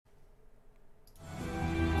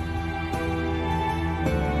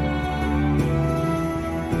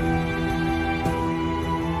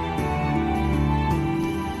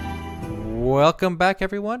Welcome back,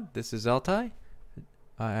 everyone. This is Altai,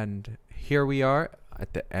 and here we are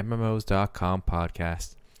at the MMOs.com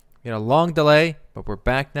podcast. We had a long delay, but we're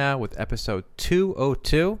back now with episode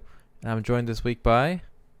 202, and I'm joined this week by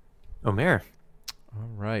Omer. All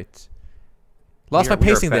right. Lost my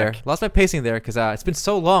pacing there because it's been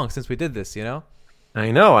so long since we did this, you know?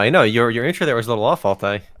 I know. Your intro there was a little off,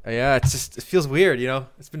 Altai. Yeah, it feels weird, you know?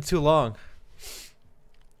 It's been too long.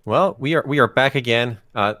 Well, we are back again,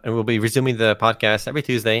 and we'll be resuming the podcast every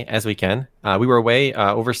Tuesday as we can. We were away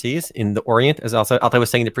overseas in the Orient, as Altai was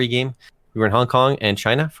saying in the pregame. We were in Hong Kong and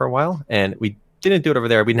China for a while, and we didn't do it over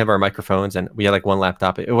there. We didn't have our microphones, and we had like one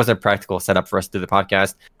laptop. It wasn't a practical setup for us to do the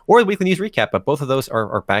podcast or the weekly news recap, but both of those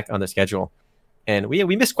are back on the schedule. And we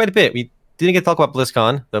missed quite a bit. We didn't get to talk about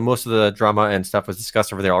BlizzCon. Most of the drama and stuff was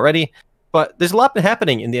discussed over there already. But there's a lot been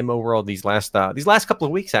happening in the MMO world these last couple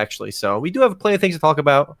of weeks, actually. So we do have plenty of things to talk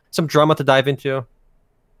about, some drama to dive into.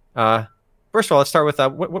 First of all, let's start with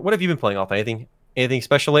what have you been playing, Altai? Anything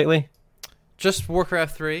special lately? Just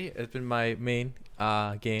Warcraft 3. It's been my main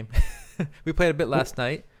game. We played a bit last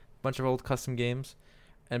night, a bunch of old custom games.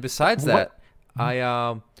 And besides that,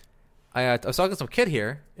 I was talking to some kid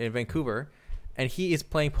here in Vancouver, and he is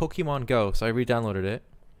playing Pokemon Go, so I re-downloaded it.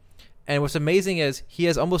 And what's amazing is he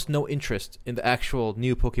has almost no interest in the actual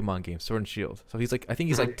new Pokemon game, Sword and Shield. So he's like, I think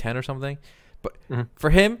he's like 10 or something. But for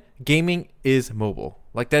him, gaming is mobile.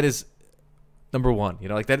 Like that is number one. You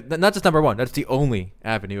know, like that. Not just number one. That's the only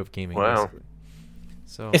avenue of gaming. Wow. Basically.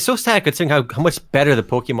 So it's so sad considering how much better the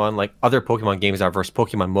Pokemon, like other Pokemon games are versus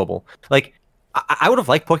Pokemon Mobile. Like I would have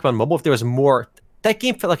liked Pokemon Mobile if there was more. That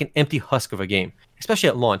game felt like an empty husk of a game, especially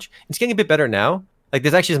at launch. It's getting a bit better now. Like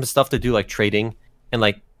there's actually some stuff to do, like trading and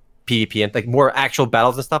like PvP and like more actual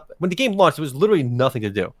battles and stuff. When the game launched, there was literally nothing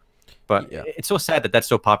to do. But yeah, it's so sad that that's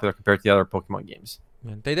so popular compared to the other Pokemon games.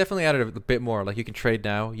 Yeah, they definitely added a bit more. Like you can trade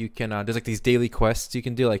now. You can there's like these daily quests you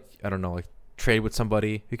can do. Like I don't know, like trade with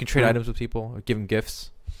somebody. You can trade items with people or give them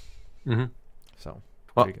gifts. So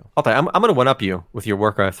well, there you go. Altai, I'm gonna one up you with your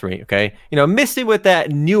Warcraft 3. Okay, mixing with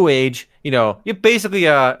that new age. You're basically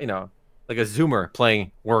like a Zoomer playing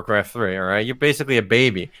Warcraft 3, all right? You're basically a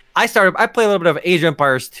baby. I played a little bit of Age of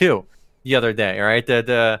Empires 2 the other day, all right?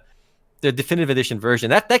 The definitive edition version.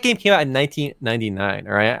 That game came out in 1999,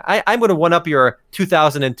 all right? I'm going to one-up your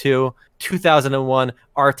 2002, 2001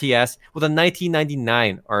 RTS with a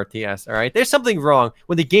 1999 RTS, all right? There's something wrong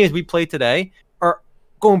when the games we play today are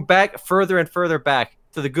going back further and further back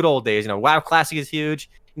to the good old days. WoW Classic is huge.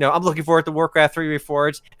 I'm looking forward to Warcraft 3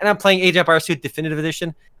 Reforged, and I'm playing Age of Empires 2 definitive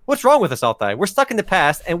edition. What's wrong with us, Altai? We're stuck in the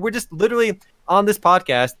past, and we're just literally on this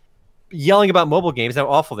podcast yelling about mobile games, how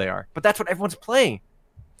awful they are. But that's what everyone's playing.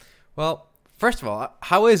 Well, first of all,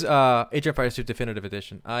 how is Age of Empires 2 Definitive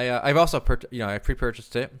Edition? I've also I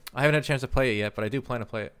pre-purchased it. I haven't had a chance to play it yet, but I do plan to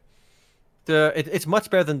play it. It's much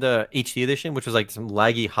better than the HD edition, which was like some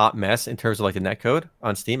laggy hot mess in terms of like the netcode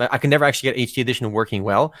on Steam. I can never actually get HD edition working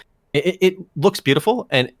well. It looks beautiful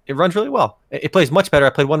and it runs really well. It plays much better. I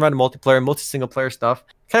played one round of multiplayer, multi single player stuff.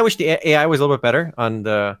 Kind of wish the AI was a little bit better on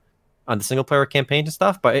the single player campaigns and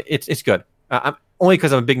stuff, but it's good. I'm only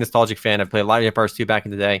because I'm a big nostalgic fan. I've played a lot of Empires 2 back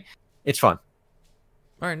in the day. It's fun.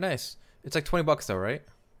 All right, nice. It's like $20 though, right?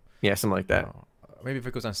 Yeah, something like that. Maybe if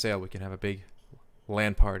it goes on sale, we can have a big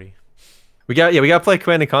LAN party. We got to play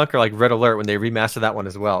Command & Conquer like Red Alert when they remaster that one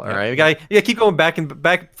as well. All right, we got to keep going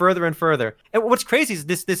back further and further. And what's crazy is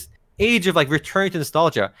this age of like returning to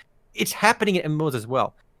nostalgia. It's happening in MMOs as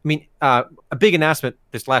well. I mean, a big announcement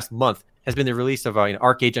this last month has been the release of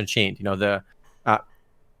ArcAge Unchained.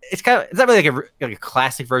 It's not really like a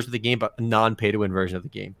classic version of the game, but a non-pay-to-win version of the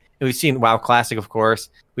game. And we've seen WoW Classic, of course.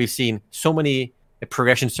 We've seen so many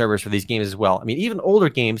progression servers for these games as well. I mean, even older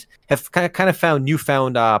games have kind of found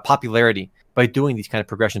newfound popularity by doing these kind of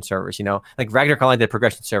progression servers. Like Ragnarok Online did a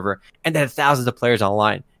progression server, and they had thousands of players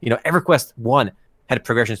online. EverQuest 1 had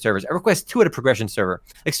progression servers. EverQuest 2 had a progression server.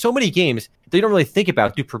 Like so many games that you don't really think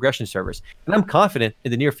about do progression servers. And I'm confident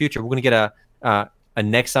in the near future we're going to get a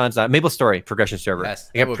Nexon's MapleStory progression server. Yes,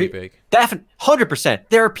 that would be big. Definitely, 100%.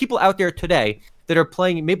 There are people out there today that are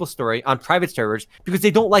playing MapleStory on private servers because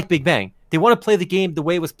they don't like Big Bang. They want to play the game the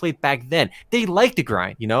way it was played back then. They like the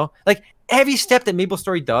grind, Like every step that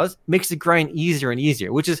MapleStory does makes the grind easier and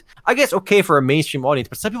easier, which is, I guess, okay for a mainstream audience.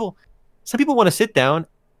 But some people want to sit down,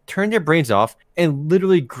 turn their brains off, and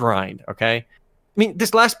literally grind. Okay, I mean,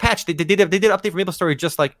 this last patch they did an update for MapleStory.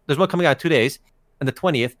 Just like there's one coming out in 2 days, on the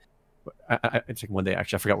 20th. It's like one day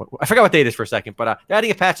actually. I forgot what day it is for a second. But they're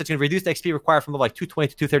adding a patch that's going to reduce the XP required from like 220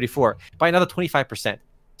 to 234 by another 25%.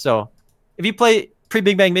 So if you play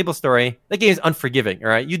pre-Big Bang MapleStory, that game is unforgiving. All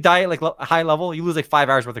right, you die at like a high level, you lose like 5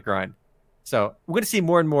 hours worth of grind. So we're going to see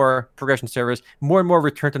more and more progression servers, more and more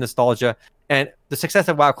return to nostalgia, and the success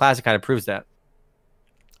of WoW Classic kind of proves that.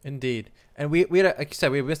 Indeed. And we had like you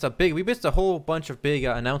said, we missed a whole bunch of big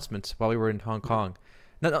announcements while we were in Hong Kong.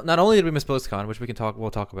 Not only did we miss BlizzCon, which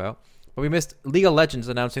we'll talk about, but we missed League of Legends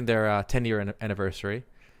announcing their 10-year anniversary.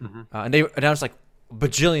 And they announced like a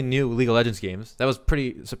bajillion new League of Legends games. That was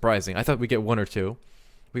pretty surprising. I thought we'd get 1 or 2.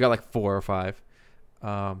 We got like 4 or 5.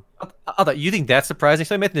 You think that's surprising?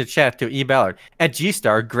 So I mentioned in the chat to E Ballard at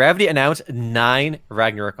G-Star, Gravity announced 9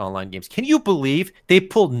 Ragnarok online games. Can you believe they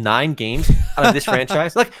pulled 9 games out of this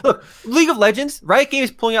franchise? Like, look, League of Legends, Riot Games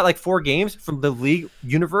pulling out like 4 games from the League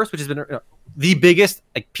universe, which has been the biggest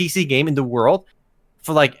like PC game in the world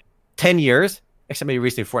for like 10 years. Except maybe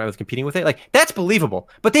recently Fortnite was competing with it. Like, that's believable.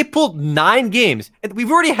 But they pulled 9 games, and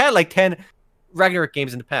we've already had like 10 Ragnarok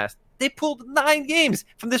games in the past. They pulled 9 games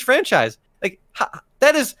from this franchise. Like,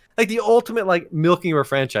 that is like the ultimate like milking of a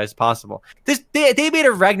franchise possible. They made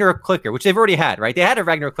a Ragnarok clicker, which they've already had, right? They had a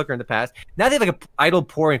Ragnarok clicker in the past. Now they have like a idle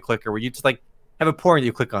pouring clicker where you just like have a pouring that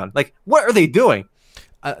you click on. Like, what are they doing?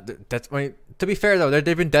 To be fair though,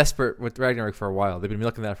 they've been desperate with Ragnarok for a while. They've been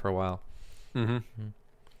milking that for a while.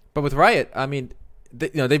 But with Riot, I mean,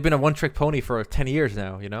 they've been a one-trick pony for 10 years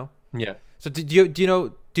now. You know. Yeah. So do you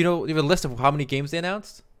know? You have a list of how many games they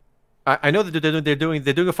announced? I know that they're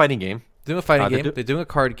doing a fighting game. They're doing a fighting game. They're doing a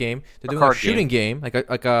card game. They're doing a shooting game, like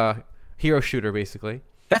a hero shooter, basically.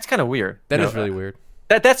 That's kind of weird. That is really weird.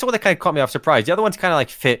 That's the one that kind of caught me off surprise. The other ones kind of like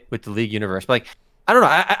fit with the League universe, but like I don't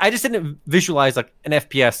know. I just didn't visualize like an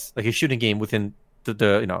FPS, like a shooting game within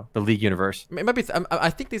the League universe. It might be. I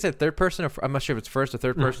think they said third person. I'm not sure if it's first or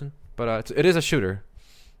third person, but it is a shooter.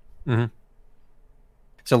 So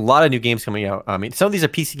a lot of new games coming out. I mean, some of these are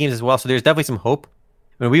PC games as well, so there's definitely some hope.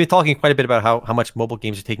 I mean, we've been talking quite a bit about how much mobile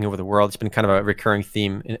games are taking over the world. It's been kind of a recurring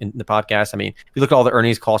theme in the podcast. I mean, if you look at all the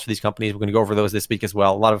earnings calls for these companies, we're going to go over those this week as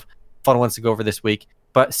well. A lot of fun ones to go over this week.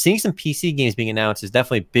 But seeing some PC games being announced is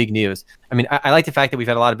definitely big news. I mean, I like the fact that we've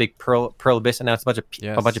had a lot of big Pearl Abyss announced, a bunch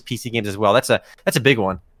of PC games as well. That's a big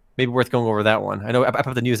one. Maybe worth going over that one. I know I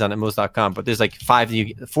put the news on at Moz.com, but there's like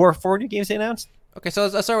 4 new games they announced. Okay, so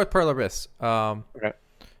let's start with Pearl Abyss. Okay.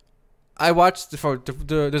 I watched there's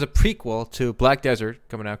a prequel to Black Desert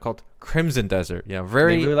coming out called Crimson Desert. Yeah,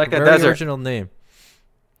 very original name.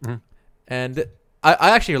 And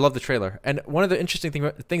I actually love the trailer. And one of the interesting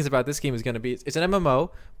things about this game is going to be it's an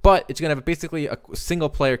MMO, but it's going to have basically a single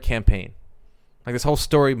player campaign, like this whole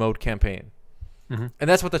story mode campaign. And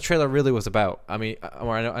that's what the trailer really was about. I mean,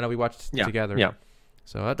 I know we watched it together. Yeah.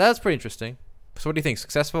 So that's pretty interesting. So what do you think?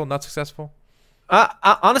 Successful? Not successful?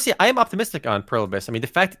 Honestly, I am optimistic on Pearl Abyss. I mean, the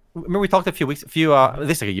fact, remember we talked at least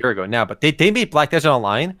like a year ago now, but they made Black Desert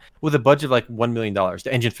Online with a budget of like $1 million, the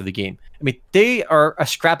engine for the game. I mean, they are a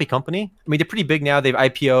scrappy company. I mean, they're pretty big now. They've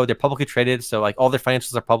IPO, they're publicly traded, so like all their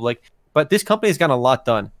financials are public. But this company has gotten a lot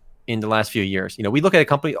done in the last few years. You know, we look at a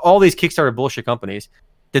company, all these Kickstarter bullshit companies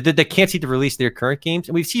that can't seem to release their current games,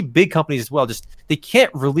 and we see big companies as well. Just they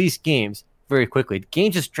can't release games very quickly.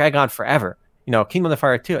 Games just drag on forever. You know, Kingdom of the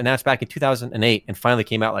Fire 2 announced back in 2008 and finally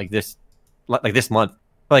came out like this month.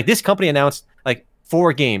 But like this company announced like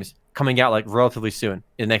 4 games coming out like relatively soon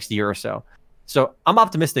in the next year or so. So I'm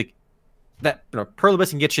optimistic that Pearl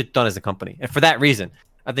Abyss can get shit done as a company. And for that reason,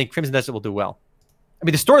 I think Crimson Desert will do well. I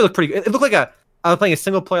mean, the story looked pretty good. It looked like I was playing a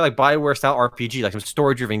single player like BioWare style RPG, like some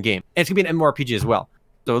story driven game. And it's gonna be an MMORPG as well.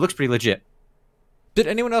 So it looks pretty legit. Did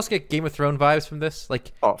anyone else get Game of Thrones vibes from this?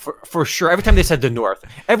 Like, oh, for sure. Every time they said the North,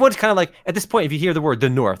 everyone's kind of like, at this point, if you hear the word the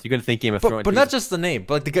North, you're gonna think Game of Thrones. But not just the name,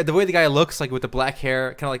 but like the way the guy looks, like with the black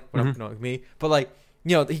hair, kind of like like me. But like,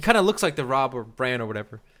 he kind of looks like the Rob or Bran or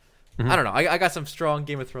whatever. I don't know. I got some strong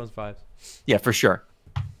Game of Thrones vibes. Yeah, for sure.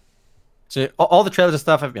 So all the trailers and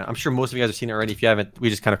stuff, I'm sure most of you guys have seen it already. If you haven't, we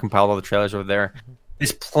just kind of compiled all the trailers over there.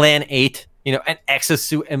 This Plan 8, an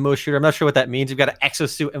exosuit MMO shooter. I'm not sure what that means. We've got an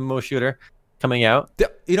exosuit MMO shooter coming out.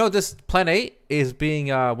 This Plan 8 is being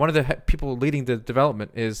one of the people leading the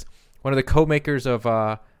development is one of the co-makers of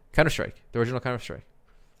Counter-Strike, the original Counter-Strike.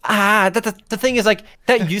 The thing is, like,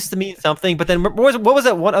 that used to mean something, but then what was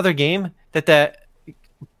that one other game that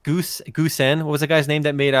Goosen, what was the guy's name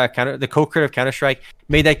that made the co-creator of Counter-Strike,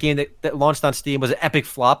 made that game that launched on Steam, was an epic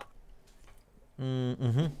flop.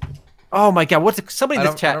 Oh my god, somebody in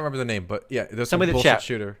the chat? I don't remember the name, but yeah, there's some bullshit bullshit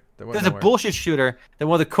shooter. There's a bullshit shooter that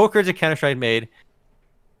one of the co-creators of Counter-Strike made,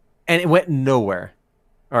 and it went nowhere.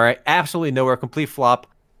 All right, absolutely nowhere, complete flop.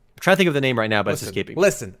 I'm trying to think of the name right now, but it's escaping.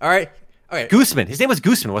 Listen, all right. Gooseman. His name was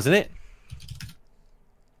Gooseman, wasn't it?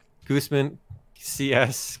 Gooseman,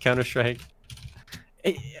 CS, Counter-Strike.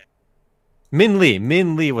 Min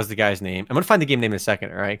Lee was the guy's name. I'm gonna find the game name in a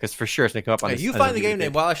second, all right? Because for sure it's gonna come up on. Hey, you find the game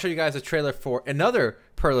name while I show you guys a trailer for another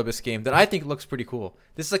Perlibus game that I think looks pretty cool.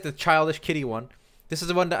 This is like the childish kitty one. This is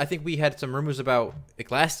the one that I think we had some rumors about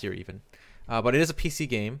like last year even, but it is a PC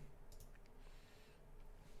game.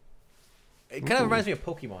 It kind of reminds me of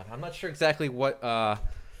Pokemon. I'm not sure exactly what's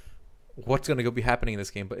gonna be happening in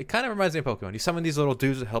this game, but it kind of reminds me of Pokemon. You summon these little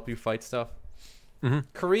dudes that help you fight stuff. Mm-hmm.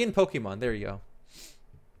 Korean Pokemon. There you go.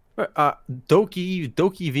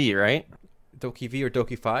 Doki V, right? Doki V or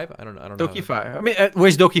Doki 5? I don't know. Doki 5. I mean,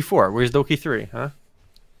 where's Doki 4? Where's Doki 3? Huh?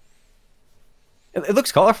 It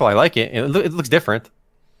looks colorful. I like it. It looks different.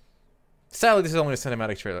 Sadly, this is only a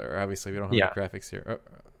cinematic trailer. Obviously, we don't have any graphics here.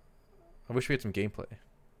 I wish we had some gameplay.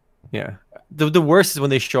 Yeah. The worst is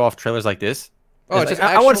when they show off trailers like this. Oh, it's just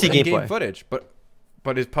I want to see gameplay footage, but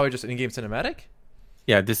it's probably just an in-game cinematic.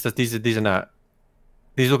 Yeah, these are not.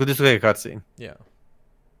 These look like a cutscene. Yeah.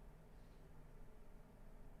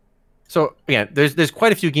 So again, there's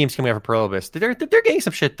quite a few games coming out for Perlibus. They're getting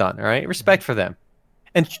some shit done. All right, respect for them.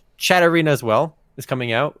 And Chat Arena as well is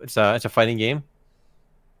coming out. It's a fighting game.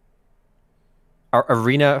 Our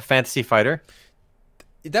Arena Fantasy Fighter.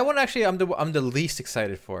 That one actually, I'm the least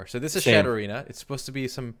excited for. So this is Same. Shadow Arena. It's supposed to be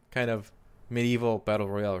some kind of medieval battle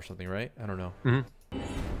royale or something, right? I don't know. Mm-hmm.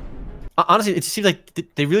 Honestly, it seems like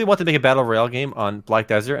they really wanted to make a battle royale game on Black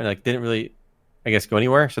Desert, and like didn't really, I guess, go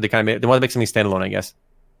anywhere. So they wanted to make something standalone, I guess,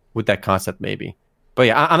 with that concept maybe. But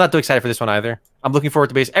yeah, I'm not too excited for this one either. I'm looking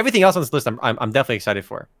forward to everything else on this list. I'm definitely excited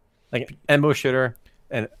for, like MMO shooter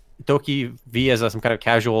and Doki V as some kind of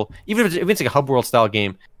casual, even if it's like a hub world style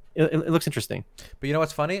game. It looks interesting. But you know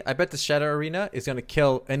what's funny? I bet the Shadow Arena is going to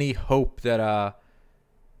kill any hope that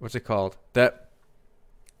what's it called? That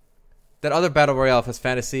other battle royale has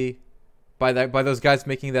fantasy by those guys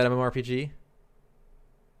making that MMORPG.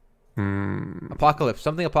 Apocalypse,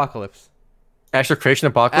 something Apocalypse. Asher Creation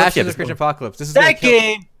Apocalypse. Asher Creation Apocalypse. This is that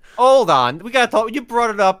game. Hold on, we gotta talk. You brought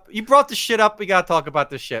it up. You brought the shit up. We gotta talk about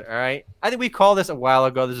this shit. All right. I think we called this a while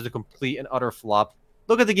ago. This is a complete and utter flop.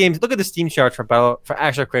 Look at the games. Look at the Steam charts for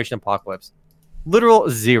Asher Creation Apocalypse. Literal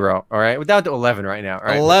 0. All right. We're down to 11 right now. All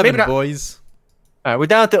right. 11 boys. All right. We're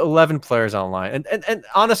down to 11 players online, and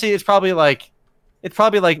honestly, it's probably like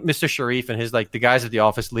Mr. Sharif and his like the guys at the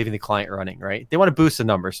office leaving the client running. Right. They want to boost the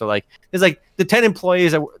numbers. So like there's like the 10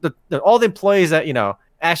 employees all the employees that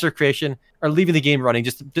Asher Creation are leaving the game running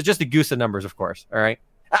just to goose the numbers, of course. All right.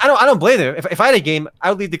 I don't blame them. If I had a game, I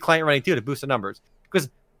would leave the client running too to boost the numbers because.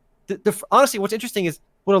 Honestly, what's interesting is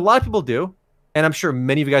what a lot of people do, and I'm sure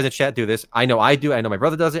many of you guys in chat do this. I know I do. I know my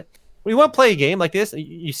brother does it. When you want to play a game like this,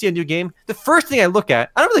 you see a new game, the first thing I look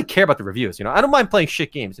at, I don't really care about the reviews. I don't mind playing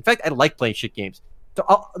shit games. In fact, I like playing shit games.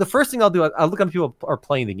 So the first thing I'll do, I'll look at people who are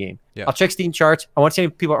playing the game. Yeah. I'll check Steam charts. I want to see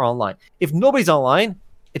if people are online. If nobody's online,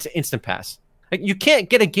 it's an instant pass. Like, you can't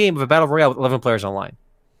get a game of a battle royale with 11 players online.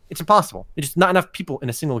 It's impossible. There's just not enough people in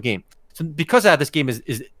a single game. So because of that, this game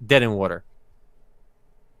is dead in water.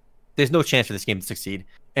 There's no chance for this game to succeed.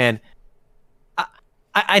 And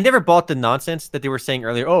I never bought the nonsense that they were saying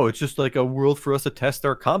earlier. Oh, it's just like a world for us to test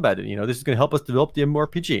our combat. This is going to help us develop the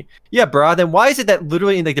MMORPG. Yeah, bro. Then why is it that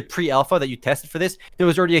literally in like the pre-alpha that you tested for this, there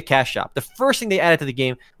was already a cash shop? The first thing they added to the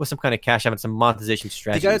game was some kind of cash shop and some monetization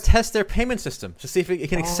strategy. They got to test their payment system to see if it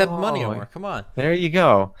can accept money or more. Come on. There you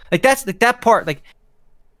go. Like that's like that part. Like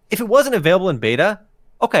if it wasn't available in beta,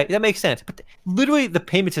 okay, that makes sense. But literally, the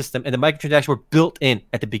payment system and the microtransactions were built in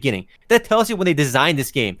at the beginning. That tells you when they designed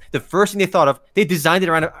this game, the first thing they thought of, they designed it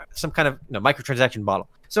around some kind of microtransaction model.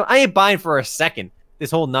 So I ain't buying for a second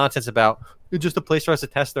this whole nonsense about it's just a place for us to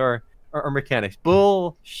test our mechanics.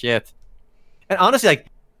 Bullshit. And honestly,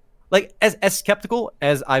 like as skeptical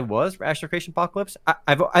as I was for Asher Creation Apocalypse,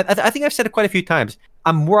 I think I've said it quite a few times.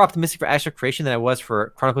 I'm more optimistic for Asher Creation than I was for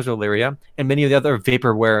Chronicles of Elyria and many of the other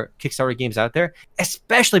Vaporware Kickstarter games out there,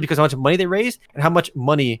 especially because of how much money they raised and how much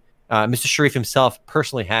money Mr. Sharif himself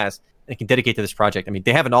personally has and can dedicate to this project. I mean,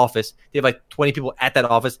 they have an office. They have like 20 people at that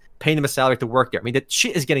office paying them a salary to work there. I mean, that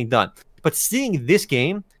shit is getting done. But seeing this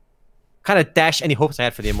game kind of dashed any hopes I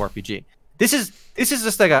had for the MMORPG. This is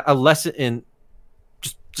just like a lesson in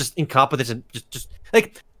just incompetence and just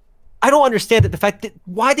like I don't understand the fact that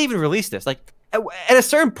why they even released this. Like at a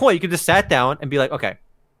certain point, you could just sat down and be like, okay,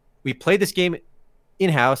 we played this game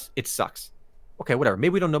in-house. It sucks. Okay, whatever.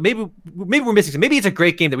 Maybe we don't know. Maybe we're missing something. Maybe it's a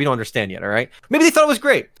great game that we don't understand yet. All right. Maybe they thought it was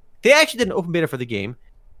great. They actually did an open beta for the game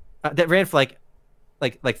that ran for like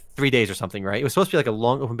 3 days or something. Right. It was supposed to be like a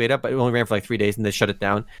long open beta, but it only ran for like 3 days and they shut it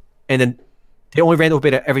down. And then they only ran the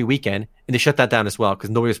open beta every weekend and they shut that down as well because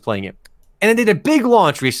nobody was playing it. And then they did a big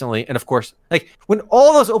launch recently. And of course, like when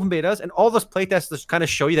all those open betas and all those playtests kind of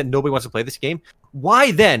show you that nobody wants to play this game,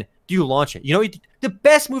 Why then do you launch it? You know, the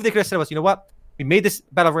best move they could have said was, you know what? We made this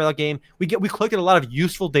battle royale game. We collected a lot of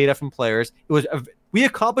useful data from players. We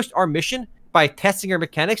accomplished our mission by testing our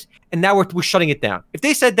mechanics, and now we're shutting it down. If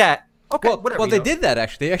they said that, okay, whatever. Well, they did that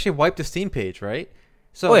actually. They actually wiped the Steam page, right?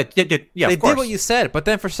 So they they did what you said, but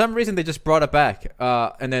then for some reason they just brought it back,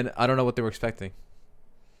 and then I don't know what they were expecting.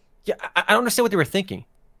 Yeah, I don't understand what they were thinking.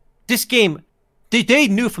 This game, they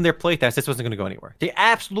knew from their playtest this wasn't going to go anywhere. They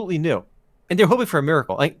absolutely knew, and they're hoping for a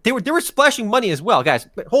miracle. Like they were splashing money as well, guys.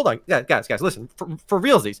 But hold on, guys, listen. For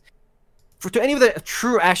realsies, to any of the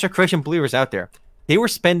true Astro Creation believers out there, they were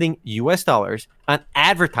spending US dollars on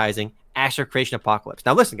advertising Astro Creation Apocalypse.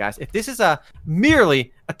 Now, listen, guys, if this is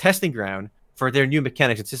merely a testing ground for their new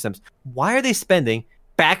mechanics and systems, why are they spending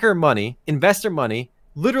backer money, investor money,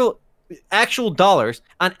 literal actual dollars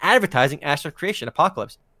on advertising Astro Creation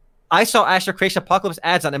Apocalypse? I saw Astro Creation Apocalypse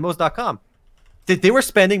ads on MMOs.com. They were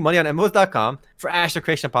spending money on MMOs.com for Astro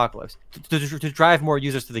Creation Apocalypse to drive more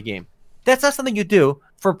users to the game. That's not something you do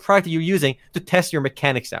for a product that you're using to test your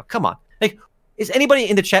mechanics out. Come on. Like, is anybody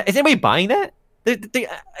in the chat, is anybody buying that?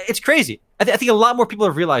 It's crazy. I think a lot more people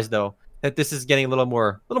have realized, though, that this is getting a little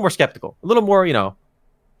more skeptical, a little more, a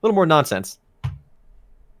little more nonsense.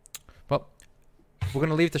 Well, we're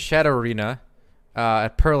gonna leave the Shadow Arena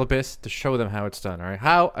at Pearl Abyss to show them how it's done. All right,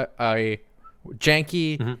 how a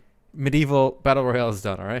janky medieval battle royale is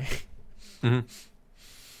done. All right.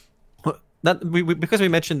 Because we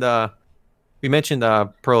mentioned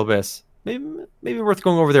Pearl Abyss. Maybe worth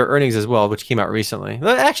going over their earnings as well, which came out recently.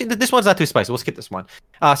 Actually, this one's not too spicy. We'll skip this one.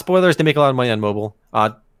 Spoilers: they make a lot of money on mobile.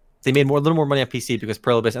 They made a little more money on PC because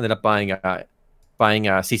Pearl Abyss ended up buying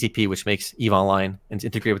CCP, which makes EVE Online, and it's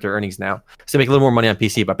integrated with their earnings now. So they make a little more money on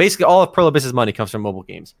PC. But basically, all of Pearl Abyss's money comes from mobile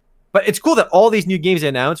games. But it's cool that all these new games they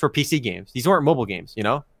announced were PC games. These weren't mobile games,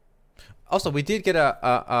 Also, we did get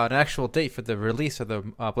an actual date for the release of the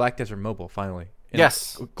Black Desert Mobile finally.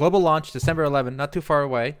 Yes. Global launch December 11, not too far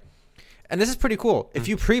away. And this is pretty cool. If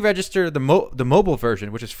you pre-register the mobile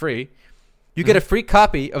version, which is free, you get a free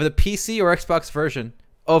copy of the PC or Xbox version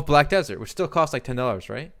of Black Desert, which still costs like $10,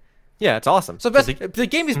 right? Yeah, it's awesome. So the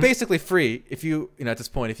game is basically free if you at this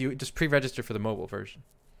point, if you just pre-register for the mobile version.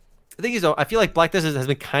 The thing is, though, I feel like Black Desert has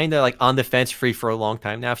been kind of like on the fence free for a long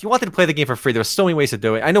time now. If you wanted to play the game for free, there were so many ways to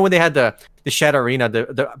do it. I know when they had the Shadow Arena,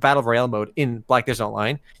 the Battle Royale mode in Black Desert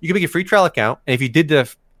Online, you could make a free trial account, and if you did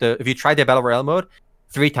if you tried that Battle Royale mode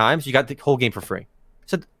 3 times, you got the whole game for free.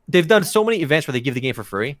 So they've done so many events where they give the game for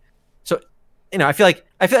free. So, I feel like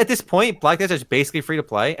at this point, Black Desert is basically free to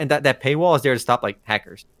play, and that paywall is there to stop like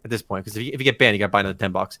hackers at this point. Because if you get banned, you got to buy another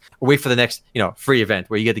 $10, or wait for the next free event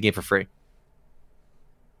where you get the game for free.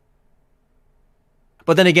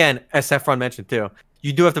 But then again, as Saffron mentioned too,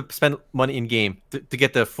 you do have to spend money in game to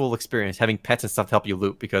get the full experience, having pets and stuff to help you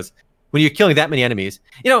loot. Because when you're killing that many enemies,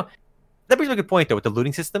 that brings up a good point though with the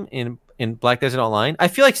looting system in Black Desert Online. I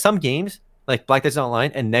feel like some games like Black Desert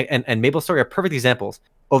Online and MapleStory are perfect examples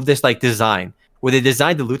of this like design, where they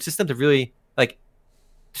designed the loot system to really like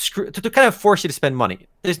to kind of force you to spend money.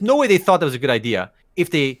 There's no way they thought that was a good idea if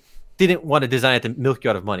they didn't want to design it to milk you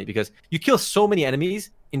out of money, because you kill so many enemies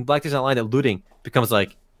in Black Desert Online that looting becomes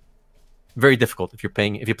like very difficult if you're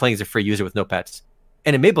playing as a free user with no pets.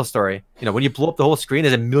 And in MapleStory, when you blow up the whole screen,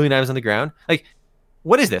 there's a million items on the ground. Like,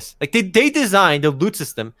 what is this? Like they designed the loot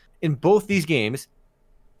system in both these games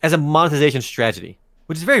as a monetization strategy,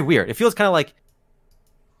 which is very weird. It feels kind of like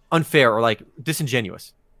unfair or like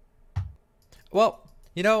disingenuous. Well,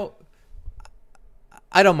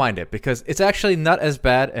 I don't mind it because it's actually not as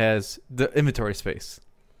bad as the inventory space.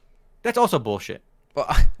 That's also bullshit. Well,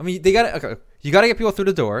 I mean, you got to get people through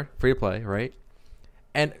the door, free to play, right?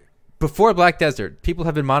 And before Black Desert, people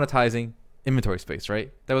have been monetizing inventory space,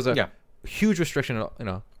 right? That was a huge restriction,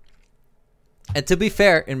 And to be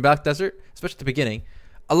fair, in Black Desert, especially at the beginning,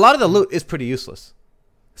 a lot of the loot is pretty useless.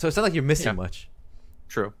 So it's not like you're missing much.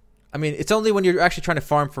 True. I mean, it's only when you're actually trying to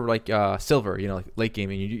farm for like silver, like late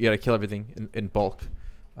game, and you got to kill everything in bulk.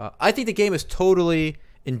 I think the game is totally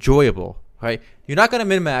enjoyable, right? You're not gonna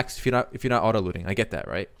min-max if you're not auto looting. I get that,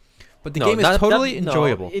 right? But the game is totally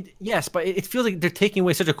enjoyable. Yes, but it feels like they're taking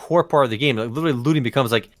away such a core part of the game. Like literally, looting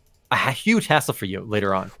becomes like a huge hassle for you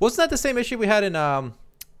later on. Wasn't that the same issue we had in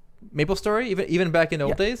MapleStory, even back in the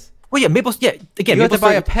old days? Well, yeah, again, you had to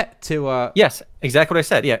buy a pet to. Yes, exactly what I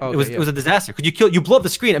said. Yeah, okay, it was a disaster. Could you blow up the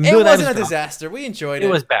screen? It wasn't a disaster. We enjoyed it. It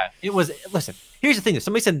was bad. Listen. Here's the thing.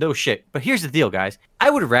 Somebody said no shit, but here's the deal, guys. I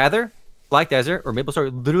would rather Black Desert or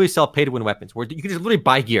MapleStory literally sell pay-to-win weapons, where you can just literally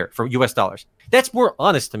buy gear for US dollars. That's more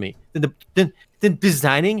honest to me than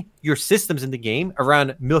designing your systems in the game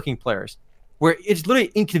around milking players. where it's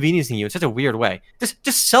literally inconveniencing you in such a weird way.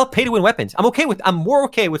 Just sell pay-to-win weapons. I'm more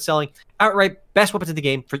okay with selling outright best weapons in the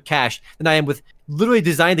game for cash than I am with literally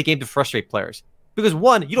designing the game to frustrate players. Because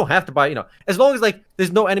one, you don't have to buy, as long as like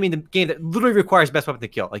there's no enemy in the game that literally requires best weapon to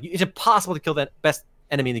kill. Like it's impossible to kill that best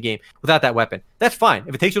enemy in the game without that weapon. That's fine.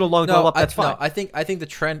 If it takes you a long time up, that's fine. No, I think the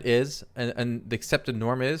trend is, and the accepted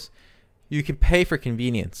norm is, you can pay for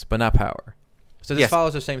convenience, but not power. So this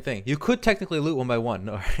follows the same thing. You could technically loot one by one.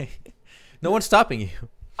 No, right? No one's stopping you.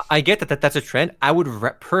 I get that's a trend. I would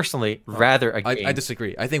personally rather a game. I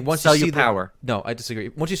disagree. I think once sell you see power. No, I disagree.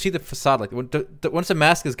 Once you see the facade, like once the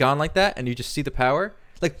mask is gone like that, and you just see the power,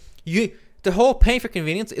 like the whole paying for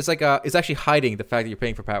convenience is like is actually hiding the fact that you're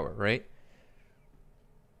paying for power, right?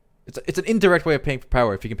 It's an indirect way of paying for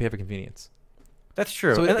power if you can pay for convenience. That's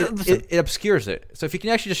true. So it obscures it. So if you can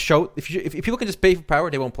actually just show, if people can just pay for power,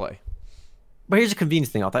 they won't play. But here's a convenience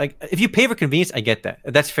thing. Like, if you pay for convenience, I get that.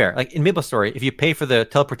 That's fair. Like in MapleStory, if you pay for the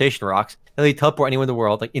teleportation rocks, they let you teleport anywhere in the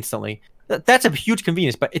world like instantly. That's a huge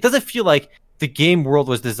convenience. But it doesn't feel like the game world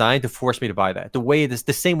was designed to force me to buy that.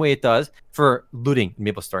 The same way it does for looting in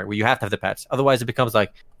MapleStory, where you have to have the pets. Otherwise, it becomes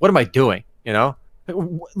like, what am I doing?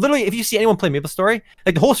 Literally, if you see anyone play MapleStory,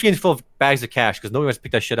 like the whole screen is full of bags of cash because nobody wants to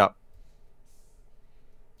pick that shit up.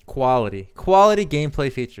 Quality gameplay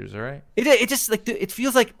features. All right. It just like it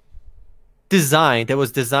feels like that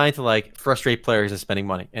was designed to like frustrate players into spending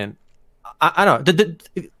money, and I don't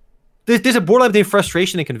know. There's a borderline between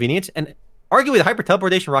frustration and convenience, and arguably the hyper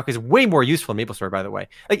teleportation rock is way more useful in MapleStory. By the way,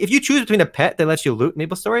 like if you choose between a pet that lets you loot in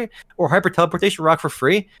MapleStory or hyper teleportation rock for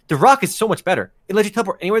free, the rock is so much better. It lets you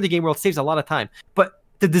teleport anywhere in the game world, saves a lot of time. But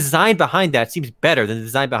the design behind that seems better than the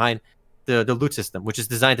design behind the loot system, which is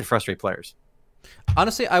designed to frustrate players.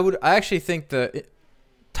 Honestly, I actually think the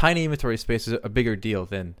tiny inventory space is a bigger deal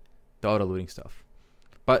than the auto looting stuff.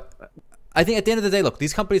 But I think at the end of the day, look,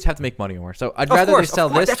 these companies have to make money more. So I'd rather they sell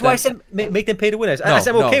this. That's why I said make them pay to win. I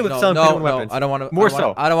said I'm okay with selling pay to win weapons. I don't want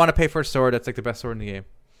to. I don't want to pay for a sword that's like the best sword in the game.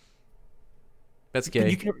 That's gay.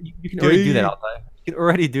 You can already do that all the time. You can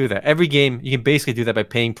already do that. Every game, you can basically do that by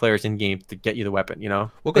paying players in game to get you the weapon.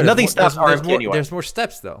 Well, good. Nothing stops RMK anyway. There's more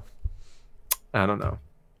steps though. I don't know.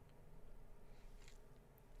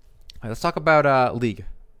 All right, let's talk about League.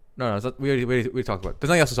 No, we already talked about it. There's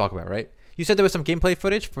nothing else to talk about, right? You said there was some gameplay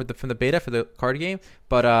footage from the beta for the card game,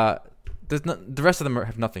 but the rest of them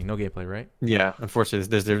have nothing, no gameplay, right? Yeah, unfortunately,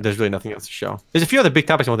 there's really nothing else to show. There's a few other big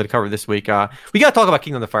topics I wanted to cover this week. We got to talk about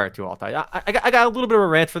Kingdom of the Fire 2, Altai. I got a little bit of a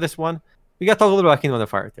rant for this one. We got to talk a little bit about Kingdom of the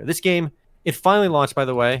Fire 2. This game, it finally launched, by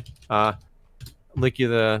the way. I'll link you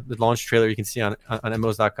the launch trailer you can see on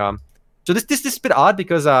MMOs.com. So this is a bit odd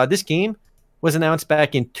because this game was announced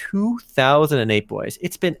back in 2008, boys.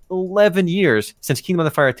 It's been 11 years since Kingdom of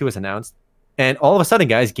the Fire 2 was announced. And all of a sudden,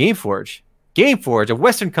 guys, GameForge, a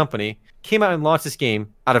Western company, came out and launched this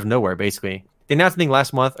game out of nowhere, basically. They announced the thing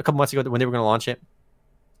a couple months ago, when they were going to launch it.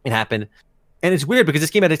 It happened. And it's weird because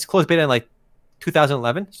this game had its closed beta in like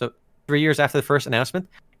 2011, so 3 years after the first announcement.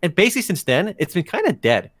 And basically since then, it's been kind of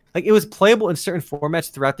dead. Like it was playable in certain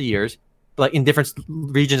formats throughout the years, like in different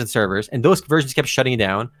regions and servers. And those versions kept shutting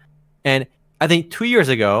down. And I think 2 years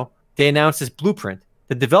ago, they announced this blueprint.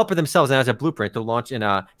 The developer themselves announced a blueprint to launch in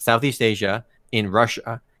Southeast Asia, in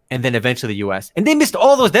Russia, and then eventually the US. And they missed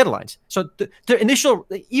all those deadlines. So the initial,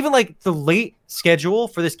 even like the late schedule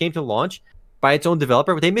for this game to launch by its own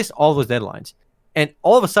developer, they missed all those deadlines. And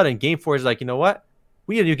all of a sudden, GameForge is like, you know what?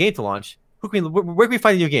 We need a new game to launch. Where can we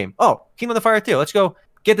find a new game? Oh, Kingdom of the Fire 2. Let's go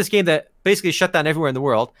get this game that basically shut down everywhere in the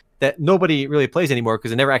world, that nobody really plays anymore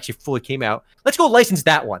because it never actually fully came out. Let's go license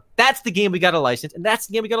that one. That's the game we got to license, and that's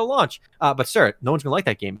the game we got to launch. But sir, no one's gonna like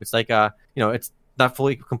that game. It's like, it's not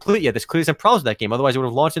fully complete yet. There's clearly some problems with that game. Otherwise, it would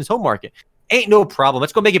have launched in its home market. Ain't no problem.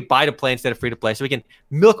 Let's go make it buy to play instead of free to play, so we can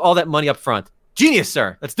milk all that money up front. Genius,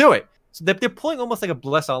 sir. Let's do it. So they're pulling almost like a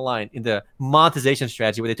Bless Online in the monetization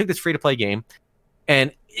strategy, where they took this free to play game,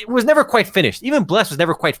 and it was never quite finished. Even Bless was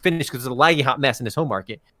never quite finished because it's a laggy hot mess in its home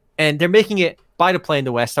market. And they're making it buy to play in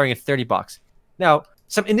the West, starting at $30. Now,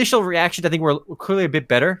 some initial reactions I think were clearly a bit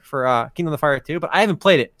better for Kingdom of the Fire 2, but I haven't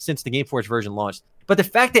played it since the GameForge version launched. But the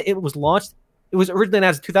fact that it was launched, it was originally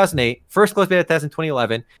announced in 2008, first closed beta test in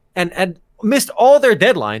 2011, and missed all their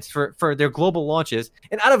deadlines for their global launches.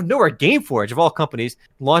 And out of nowhere, GameForge, of all companies,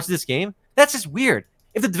 launched this game. That's just weird.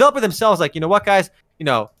 If the developer themselves like, you know what, guys, we're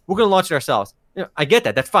going to launch it ourselves. I get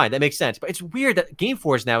that. That's fine. That makes sense. But it's weird that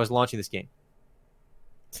GameForge now is launching this game.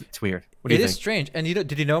 It's weird. What do you think? It is strange. And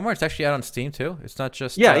did you know more? It's actually out on Steam too. It's not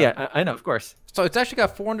just I know, of course. So it's actually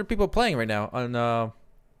got 400 people playing right now on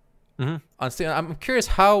Steam. I'm curious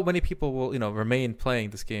how many people will remain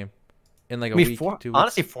playing this game in like a week. 2 weeks.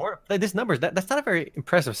 Honestly, this number that's not a very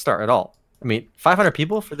impressive start at all. I mean, 500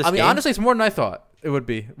 people for this I mean, game? honestly, it's more than I thought it would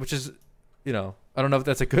be, which is, I don't know if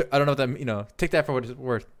that's a good. I don't know if that, take that for what it's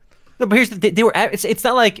worth. No, but here's they were. It's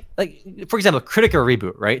not like for example, Critica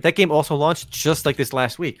Reboot, right? That game also launched just like this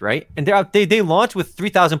last week, right? And they launched with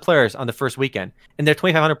 3,000 players on the first weekend, and they're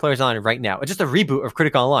 2,500 players on it right now. It's just a reboot of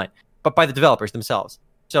Critica Online, but by the developers themselves.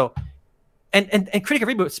 So, and Critica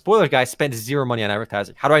Reboot, spoiler guys, spent zero money on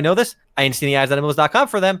advertising. How do I know this? I ain't seen the ads at MMOs.com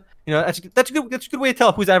for them. That's a good way to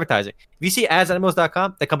tell who's advertising. If you see ads at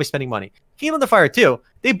MMOs.com, that company's spending money. Kingdom of the Fire 2,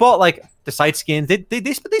 they bought like the site skins.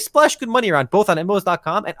 They splashed good money around both on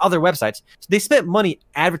MMOs.com and other websites. So they spent money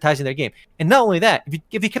advertising their game. And not only that,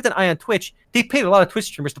 if you kept an eye on Twitch, they paid a lot of Twitch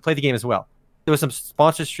streamers to play the game as well. There was some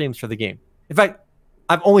sponsored streams for the game. In fact,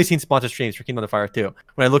 I've only seen sponsored streams for Kingdom of the Fire 2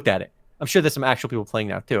 when I looked at it. I'm sure there's some actual people playing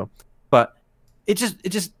now too. But it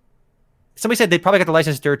just somebody said they probably got the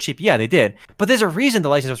license dirt cheap. Yeah, they did. But there's a reason the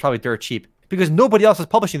license was probably dirt cheap, because nobody else was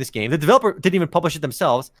publishing this game. The developer didn't even publish it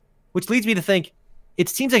themselves, which leads me to think it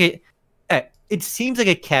seems like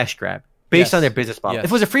a cash grab based on their business model. Yes.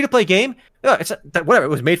 If it was a free-to-play game, whatever. It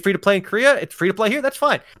was made free-to-play in Korea. It's free-to-play here. That's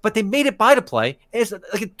fine. But they made it buy-to-play, and it's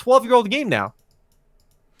like a 12-year-old game now.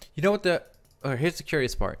 You know what here's the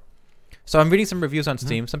curious part. So I'm reading some reviews on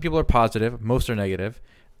Steam. Some people are positive. Most are negative.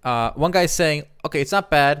 One guy's saying, okay, it's not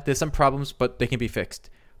bad. There's some problems, but they can be fixed.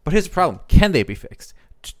 But here's the problem. Can they be fixed?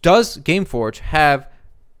 Does GameForge have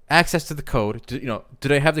access to the code? Do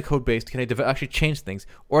they have the code base? Can they actually change things?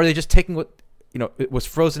 Or are they just taking what, it was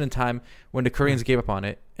frozen in time when the Koreans gave up on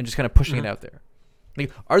it and just kind of pushing it out there?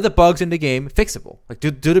 Like, are the bugs in the game fixable? Like,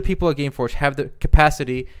 do the people at GameForge have the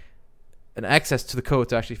capacity and access to the code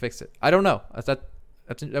to actually fix it? I don't know. That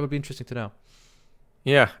would be interesting to know.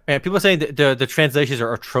 Yeah, and people are saying that the translations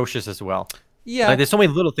are atrocious as well. Yeah, like, there's so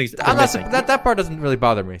many little things that part doesn't really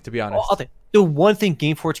bother me, to be honest. Well, the one thing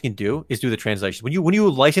GameForge can do is do the translation. When you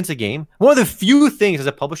license a game, one of the few things as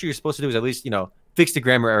a publisher you're supposed to do is at least fix the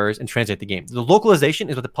grammar errors and translate the game. The localization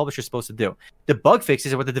is what the publisher is supposed to do. The bug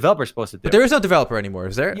fixes are what the developer is supposed to do. But there is no developer anymore,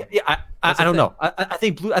 is there? Yeah, I don't know. I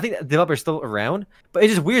think the developer is still around, but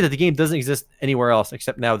it's just weird that the game doesn't exist anywhere else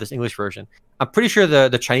except now this English version. I'm pretty sure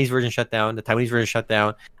the Chinese version shut down, the Taiwanese version shut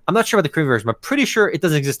down. I'm not sure about the Korean version, but I'm pretty sure it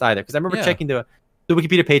doesn't exist either, because I remember checking the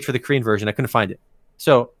Wikipedia page for the Korean version. I couldn't find it.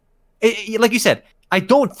 So, like you said, I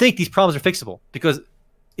don't think these problems are fixable, because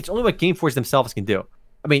it's only what GameForge themselves can do.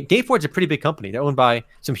 I mean, GameForge is a pretty big company. They're owned by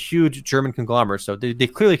some huge German conglomerates, so they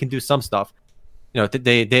clearly can do some stuff. They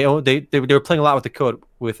were playing a lot with the code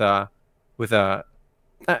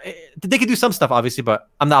they could do some stuff, obviously, but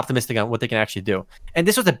I'm not optimistic on what they can actually do. And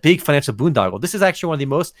this was a big financial boondoggle. This is actually one of the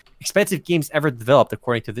most expensive games ever developed,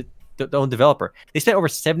 according to the own developer. They spent over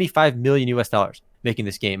 $75 million making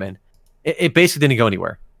this game, and it basically didn't go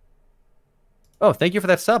anywhere. Oh, thank you for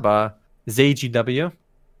that sub, ZGW.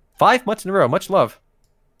 5 months in a row. Much love.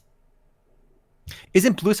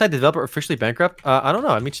 Isn't Blue Side the developer officially bankrupt? I don't know.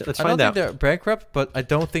 I mean, let's find out. I don't think they're bankrupt, but I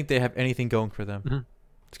don't think they have anything going for them. Mm-hmm.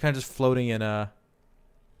 It's kind of just floating in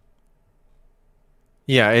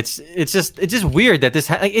Yeah, it's just weird that this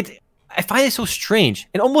I find it so strange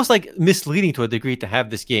and almost like misleading to a degree to have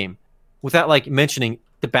this game without like mentioning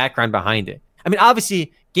the background behind it. I mean,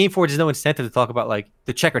 obviously, GameForge has no incentive to talk about like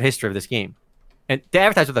the checkered history of this game, and they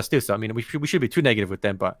advertise with us too. So I mean, we should be too negative with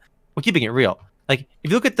them, but we're keeping it real. Like,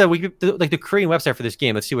 if you look at the Korean website for this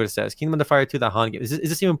game, let's see what it says. Kingdom of the Fire 2, the Han game. Is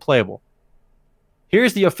this even playable?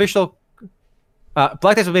 Here's the official.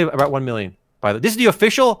 Black Desert made about 1 million. By the way, this is the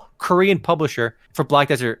official Korean publisher for Black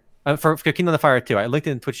Desert for Kingdom of the Fire 2. I linked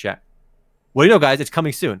it in Twitch chat. Well, guys, it's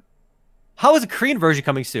coming soon. How is the Korean version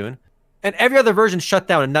coming soon, and every other version shut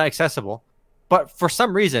down and not accessible? But for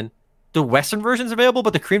some reason, the Western version is available,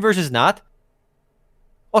 but the Korean version is not.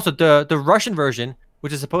 Also, the Russian version,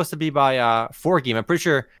 which is supposed to be by 4Game, I'm pretty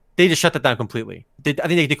sure they just shut that down completely. I think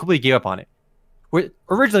they completely gave up on it. Where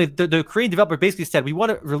originally, the Korean developer basically said, we want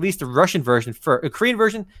to release the Russian version first, a Korean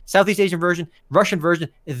version, Southeast Asian version, Russian version,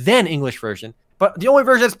 then English version. But the only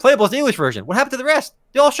version that's playable is the English version. What happened to the rest?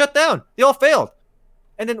 They all shut down. They all failed.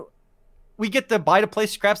 And then we get the buy-to-play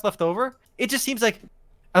scraps left over. It just seems like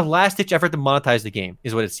a last-ditch effort to monetize the game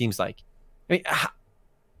is what it seems like. I mean,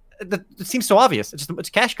 it seems so obvious. It's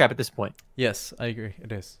a cash grab at this point. Yes, I agree.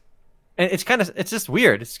 It is. And it's just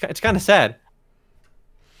weird. It's kind of sad.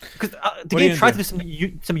 Because the game tried to do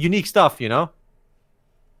some unique stuff, Yeah,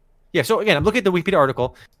 so again, I'm looking at the Wikipedia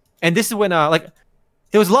article, and this is when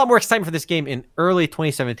there was a lot more excitement for this game in early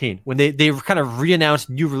 2017 when they kind of re-announced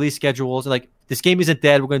new release schedules and like, this game isn't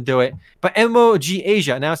dead, we're going to do it. But MMOG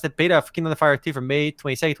Asia announced that beta for Kingdom of the Fire 2 from May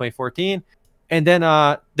 22nd, 2014, and then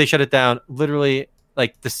they shut it down literally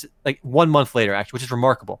like 1 month later, actually, which is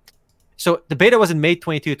remarkable. So the beta was in May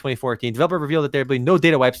 22, 2014. Developer revealed that there would be no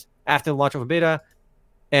data wipes after the launch of a beta,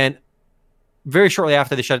 and very shortly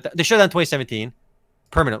after they shut it down in 2017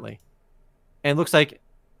 permanently. And it looks like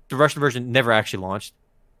the Russian version never actually launched.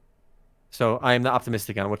 So I am not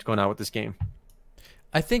optimistic on what's going on with this game.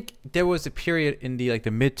 I think there was a period in the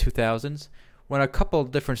mid 2000s when a couple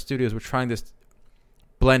of different studios were trying this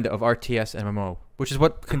blend of RTS and MMO, which is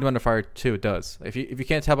what Kingdom Under Fire 2 does. If you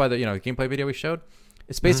can't tell by the gameplay video we showed,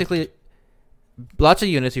 it's basically lots of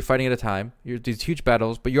units you're fighting at a time. You're these huge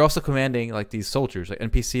battles, but you're also commanding like these soldiers, like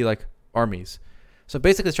NPC like armies. So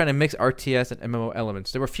basically, it's trying to mix RTS and MMO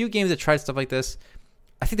elements. There were a few games that tried stuff like this.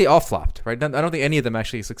 I think they all flopped, right? I don't think any of them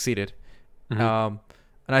actually succeeded. And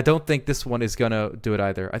I don't think this one is gonna do it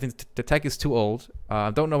either. I think the tech is too old. I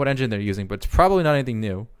don't know what engine they're using, but it's probably not anything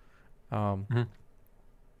new.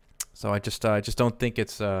 So I just don't think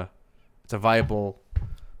it's a viable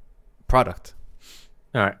product.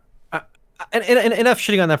 All right. And enough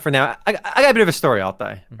shitting on that for now. I got a bit of a story,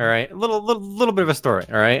 Altai. All right, a little bit of a story.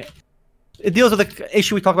 All right, it deals with an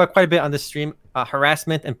issue we talk about quite a bit on this stream: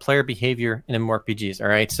 harassment and player behavior in MMORPGs. All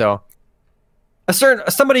right, so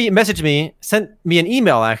somebody messaged me, sent me an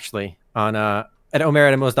email actually on at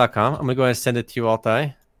omer@mos.com. I'm gonna go ahead and send it to you,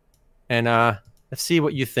 Altai, and let's see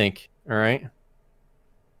what you think. All right.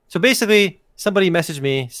 So basically, somebody messaged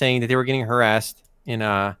me saying that they were getting harassed in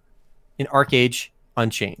ArcAge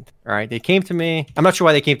Unchained. All right, they came to me. I'm not sure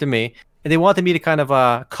why they came to me, and they wanted me to kind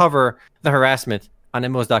of cover the harassment on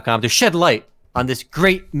MMOs.com to shed light on this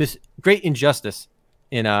great injustice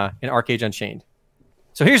in ArcAge Unchained.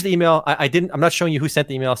 So here's the email. I'm not showing you who sent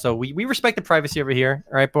the email, so we respect the privacy over here.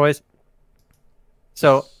 All right, boys.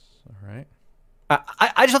 So, all right.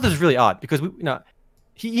 I just thought this was really odd because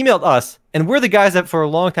he emailed us, and we're the guys that for a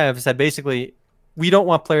long time have said basically we don't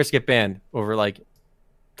want players to get banned over like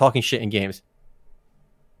talking shit in games.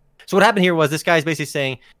 So what happened here was this guy's basically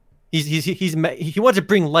saying he wants to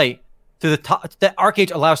bring light to that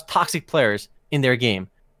ArcAge allows toxic players in their game.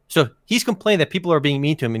 So he's complaining that people are being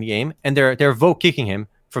mean to him in the game, and they're vote kicking him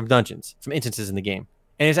from dungeons, from instances in the game,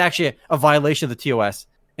 and it's actually a violation of the TOS.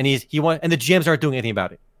 And and the GMs aren't doing anything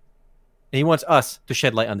about it. And he wants us to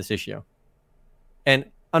shed light on this issue. And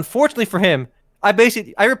unfortunately for him, I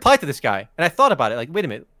replied to this guy, and I thought about it. Like, wait a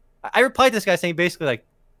minute, I replied to this guy saying basically like,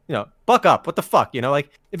 buck up. What the fuck? Like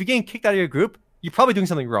if you're getting kicked out of your group, you're probably doing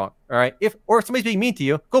something wrong. All right. Or somebody's being mean to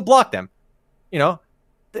you, go block them. It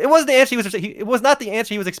wasn't the answer it was not the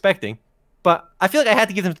answer he was expecting, but I feel like I had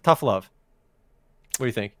to give him tough love. What do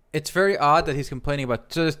you think? It's very odd that he's complaining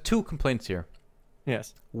about. So there's two complaints here.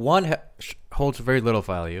 Yes. One holds very little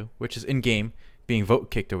value, which is in game being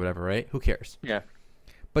vote kicked or whatever, right? Who cares? Yeah.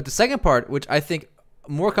 But the second part, which I think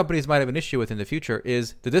more companies might have an issue with in the future,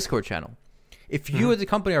 is the Discord channel. If you as a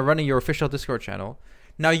company are running your official Discord channel,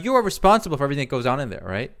 now you are responsible for everything that goes on in there,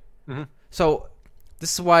 right? So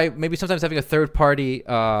this is why maybe sometimes having a third party,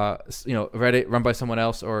 Reddit run by someone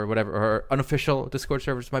else or whatever, or unofficial Discord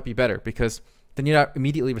servers might be better because then you're not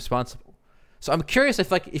immediately responsible. So I'm curious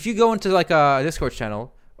if you go into like a Discord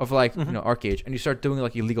channel of ArcAge and you start doing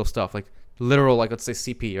like illegal stuff, like literal, like let's say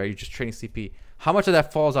CP, or you're just trading CP, how much of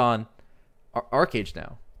that falls on ArcAge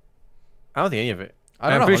now? I don't think any of it. I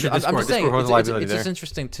don't know. Pretty sure I'm just saying Discord it's just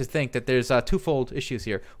interesting to think that there's twofold issues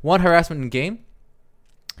here. One, harassment in game,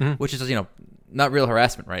 which is not real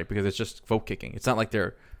harassment, right? Because it's just vote kicking. It's not like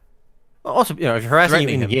they're also if you're harassing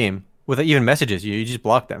in game with even messages, you just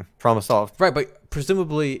block them. Problem solved. Right, but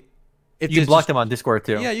presumably if you can block them on Discord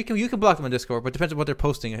too. Yeah, you can block them on Discord, but it depends on what they're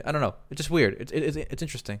posting. I don't know. It's just weird. It's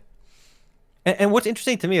interesting. And what's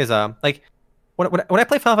interesting to me is like when I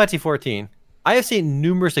play Final Fantasy 14, I have seen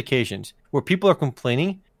numerous occasions where people are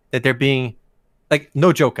complaining that they're being, like,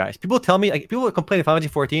 no joke, guys. People tell me, like, people complain in Final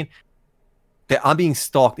Fantasy 14 that I'm being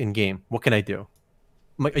stalked in game. What can I do?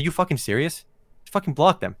 I'm like, are you fucking serious? Just fucking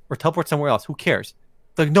block them or teleport somewhere else. Who cares?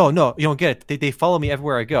 They're like, no, you don't get it. They follow me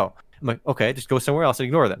everywhere I go. I'm like, okay, just go somewhere else and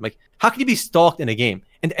ignore them. Like, how can you be stalked in a game?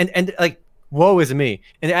 And like, woe is me.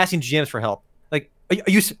 And they're asking GMs for help. Like, are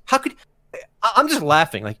you? How could? I'm just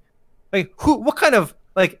laughing. Like who? What kind of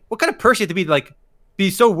person to be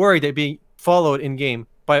so worried that being followed in game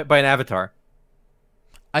by an avatar?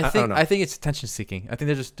 I think it's attention seeking. I think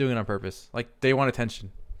they're just doing it on purpose. Like they want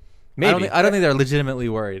attention. Maybe I don't think they're legitimately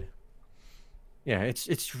worried. Yeah,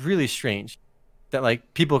 it's really strange that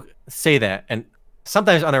like people say that, and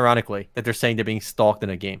sometimes unironically that they're saying they're being stalked in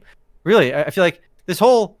a game. Really, I feel like this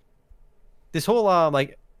whole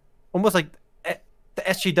like almost like the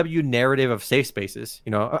SJW narrative of safe spaces.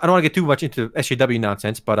 I don't want to get too much into SJW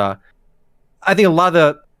nonsense, but I think a lot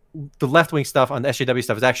of the left wing stuff on the SJW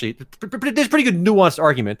stuff is actually there's a pretty good nuanced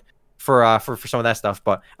argument for some of that stuff.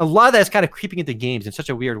 But a lot of that is kind of creeping into games in such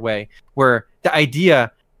a weird way, where the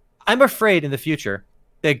idea, I'm afraid in the future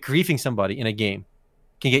that griefing somebody in a game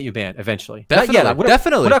can get you banned eventually.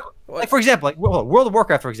 Definitely. Like for example, like World of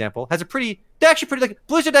Warcraft, for example, has they're actually pretty, like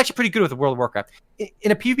Blizzard's actually pretty good with the World of Warcraft.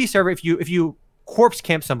 In a PvP server, if you corpse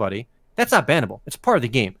camp somebody, that's not bannable. It's part of the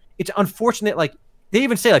game. It's unfortunate. Like they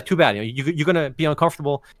even say, like, too bad. You're gonna be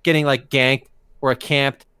uncomfortable getting like ganked or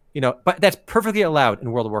camped. But that's perfectly allowed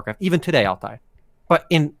in World of Warcraft, even today, Altai. But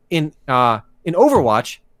in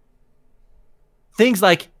Overwatch, things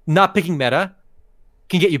like not picking meta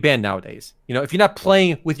can get you banned nowadays. If you're not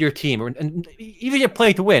playing with your team, and even if you're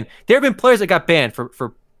playing to win, there have been players that got banned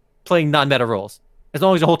for playing non-meta roles, as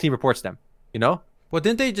long as the whole team reports them. Well,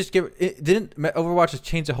 didn't they just didn't Overwatch just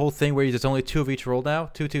change the whole thing where there's only 2 of each role now?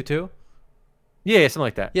 2-2-2? Yeah, something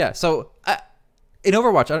like that. Yeah, so in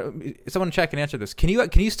Overwatch, someone in chat can answer this. Can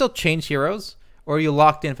you still change heroes, or are you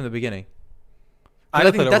locked in from the beginning?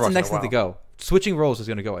 I think that's the next thing to go. Switching roles is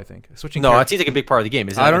going to go, I think. It seems like a big part of the game.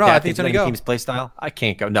 I don't know. I think it's going to go. Team's play style. I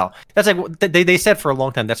can't go. No, that's like they said for a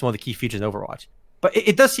long time. That's one of the key features in Overwatch. But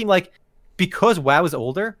it does seem like because WoW is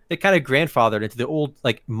older, it kind of grandfathered into the old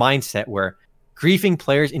like mindset where griefing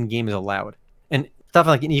players in game is allowed, and stuff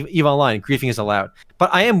like in EVE Online, griefing is allowed.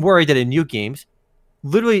 But I am worried that in new games,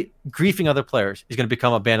 literally griefing other players is going to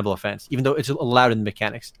become a bannable offense, even though it's allowed in the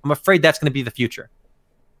mechanics. I'm afraid that's going to be the future.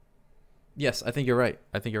 Yes, I think you're right.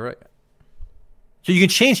 So you can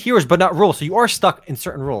change heroes, but not roles. So you are stuck in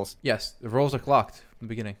certain roles. Yes, the roles are locked from the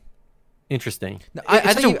beginning. Interesting. No,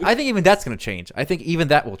 I think even that's going to change. I think even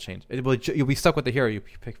that will change. You'll be stuck with the hero you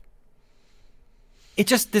pick. It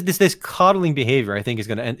just this coddling behavior, I think, is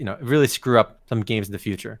going to really screw up some games in the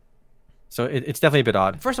future. So it's definitely a bit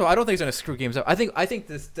odd. First of all, I don't think it's going to screw games up. I think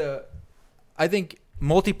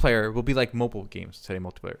multiplayer will be like mobile games today.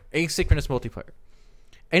 Multiplayer, asynchronous multiplayer.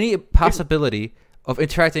 Any possibility of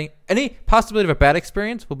interacting, any possibility of a bad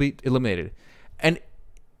experience will be eliminated. And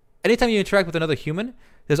anytime you interact with another human,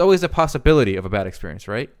 there's always a possibility of a bad experience,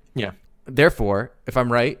 right? Yeah. Therefore, if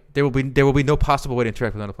I'm right, there will be no possible way to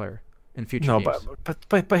interact with another player in future games.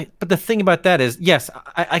 But the thing about that is, yes,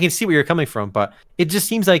 I can see where you're coming from, but it just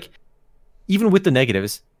seems like even with the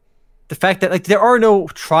negatives, the fact that like there are no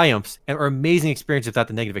triumphs or amazing experiences without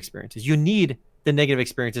the negative experiences. You need the negative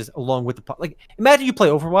experiences along with the imagine you play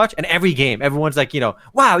Overwatch and every game everyone's like,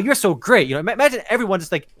 wow, you're so great. Imagine everyone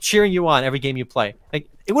just like cheering you on every game you play. Like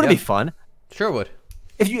it wouldn't be fun. Sure would.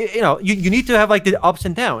 If you need to have like the ups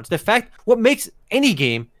and downs. The fact what makes any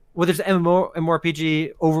game, whether it's MMO,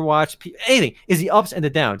 MMORPG, Overwatch, anything, is the ups and the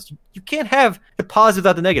downs. You can't have the positives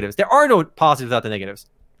without the negatives. There are no positives without the negatives.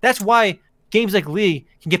 That's why games like League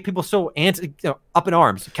can get people so up in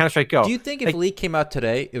arms. Counter-Strike Go. Do you think if League came out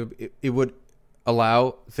today, it would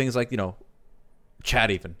allow things like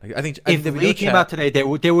chat even? I think if the League came out today,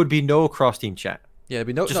 there would be no cross-team chat. Yeah, there'd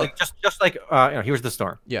be no just like here's the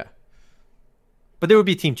storm. Yeah, but there would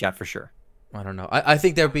be team chat for sure. I don't know. I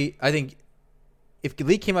think if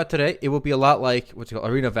League came out today, it would be a lot like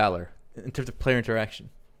Arena of Valor in terms of player interaction.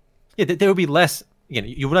 Yeah, there would be less. Again,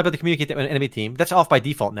 you wouldn't be able to communicate with an enemy team. That's off by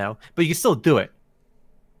default now, but you can still do it.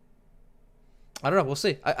 I don't know. We'll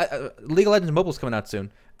see. League of Legends Mobile is coming out soon,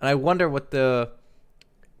 and I wonder what the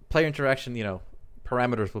player interaction,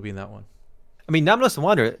 parameters will be in that one. I mean, Nominous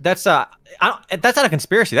Wanderer, that's not a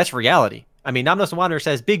conspiracy. That's reality. I mean, Nominous Wanderer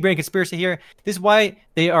says, big brain conspiracy here. This is why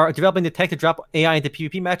they are developing the tech to drop AI into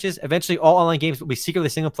PvP matches. Eventually, all online games will be secretly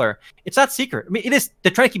single player. It's not secret. I mean, it is.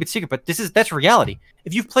 They're trying to keep it secret, but that's reality.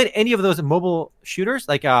 If you've played any of those mobile shooters,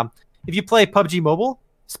 like if you play PUBG Mobile,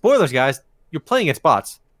 spoilers, guys, you're playing against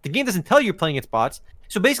bots. The game doesn't tell you you're playing against bots.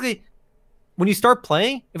 So basically, when you start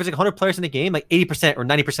playing, if it's like 100 players in the game, like 80% or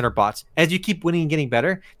 90% are bots. As you keep winning and getting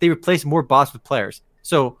better, they replace more bots with players.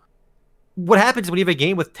 So what happens when you have a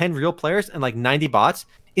game with 10 real players and like 90 bots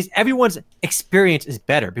is everyone's experience is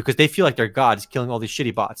better because they feel like their god is killing all these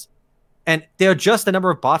shitty bots. And they adjust the number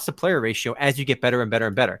of bots to player ratio as you get better and better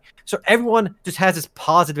and better. So everyone just has this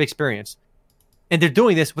positive experience. And they're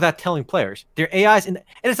doing this without telling players. Their AIs and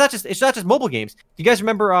it's not just mobile games. You guys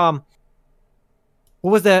remember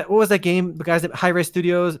what was that game? The guys at Hi-Res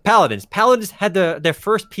Studios, Paladins. Paladins had their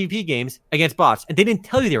first PvP games against bots, and they didn't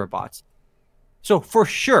tell you they were bots. So for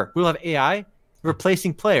sure, we'll have AI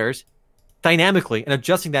replacing players dynamically and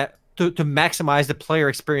adjusting that to maximize the player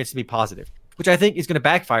experience to be positive, which I think is going to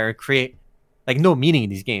backfire and create like no meaning in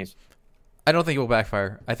these games. I don't think it will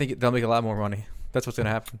backfire. I think they'll make a lot more money. That's what's going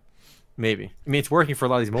to happen. Maybe. I mean, it's working for a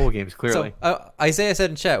lot of these mobile games, clearly. So, Isaiah said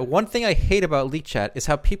in chat, one thing I hate about League Chat is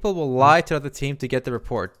how people will lie to the other team to get the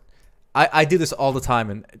report. I do this all the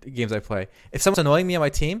time in games I play. If someone's annoying me on my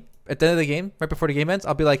team, at the end of the game, right before the game ends,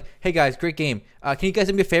 I'll be like, "Hey guys, great game. Can you guys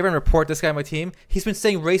do me a favor and report this guy on my team? He's been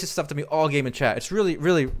saying racist stuff to me all game in chat. It's really,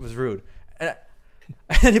 really was rude." And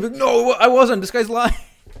he'd be like, "No, I wasn't. This guy's lying."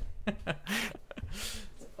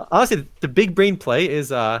 Honestly, the big brain play is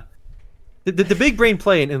the big brain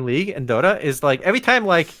play in League and Dota is like every time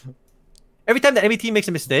the enemy team makes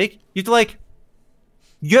a mistake, you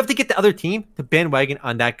have to get the other team to bandwagon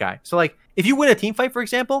on that guy. So like if you win a team fight, for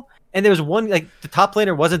example, and there was one like the top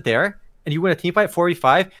laner wasn't there, and you win a team fight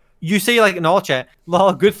 4v5, you say like in all chat,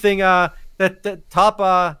 "Lol, good thing that the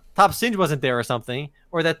top Singe wasn't there or something,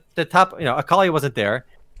 or that the top Akali wasn't there."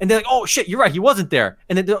 And they're like, "Oh shit, you're right, he wasn't there."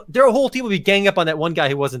 And then their whole team will be ganging up on that one guy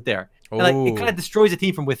who wasn't there. And like it kind of destroys the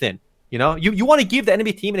team from within. You know, you want to give the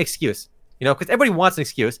enemy team an excuse, because everybody wants an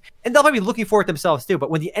excuse, and they'll probably be looking for it themselves too. But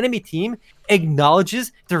when the enemy team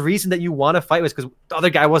acknowledges the reason that you want to fight was because the other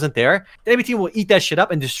guy wasn't there, the enemy team will eat that shit up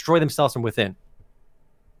and destroy themselves from within.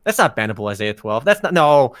 That's not bannable, Isaiah 12. That's not.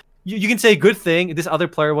 No, you can say good thing this other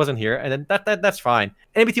player wasn't here, and then that's fine.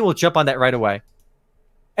 Enemy team will jump on that right away.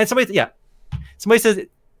 And somebody says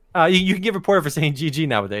you can get reported for saying GG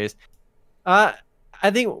nowadays. I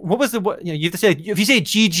think you have to say if you say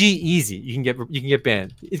GG easy, you can get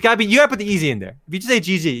banned. You gotta put the easy in there. If you just say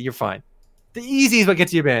GG, you're fine. The easy is what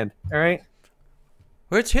gets you banned. All right.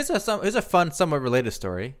 Here's a fun, somewhat related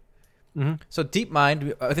story. Mm-hmm. So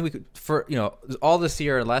DeepMind, I think we could all this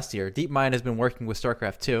year and last year, DeepMind has been working with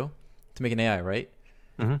StarCraft 2 to make an AI, right?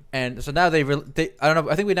 Mm-hmm. And so now they I don't know.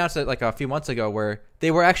 I think we announced it like a few months ago where they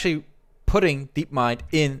were actually putting DeepMind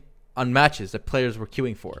in on matches that players were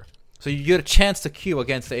queuing for. So you get a chance to queue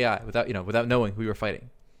against the AI without knowing who you were fighting.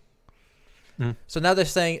 Mm-hmm. So now they're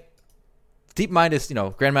saying DeepMind is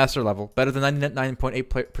Grandmaster level, better than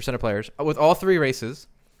 99.8% of players with all three races,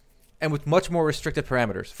 and with much more restricted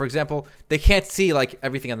parameters. For example, they can't see like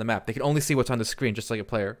everything on the map. They can only see what's on the screen, just like a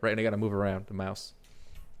player, right? And they got to move around the mouse.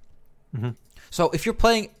 Mm-hmm. So if you're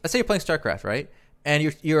playing, let's say you're playing StarCraft, right?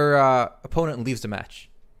 And your opponent leaves the match,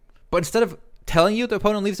 but instead of telling you the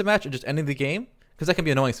opponent leaves the match and just ending the game, because that can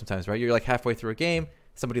be annoying sometimes, right? You're like halfway through a game,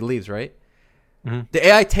 somebody leaves, right? Mm-hmm. The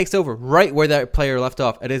AI takes over right where that player left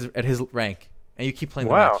off at his rank, and you keep playing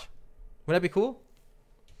the match. Would that be cool?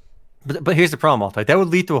 But here's the problem, Altai. That would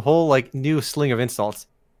lead to a whole like new sling of insults,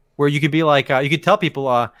 where you could be like, you could tell people,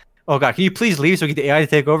 "Oh God, can you please leave so we get the AI to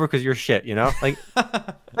take over because you're shit," like,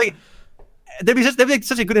 like that'd be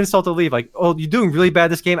such a good insult to leave. Like, "Oh, you're doing really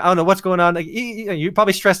bad this game. I don't know what's going on. Like, you're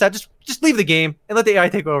probably stressed out. Just leave the game and let the AI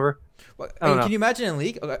take over." Can you imagine in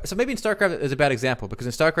League? Okay, so maybe in StarCraft is a bad example because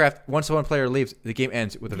in StarCraft, once one player leaves, the game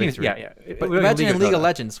ends with a victory. Yeah. But imagine in League of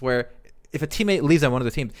Legends where if a teammate leaves on one of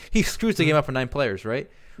the teams, he screws the game up for 9 players, right?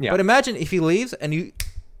 Yeah. But imagine if he leaves and you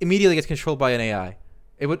immediately gets controlled by an AI.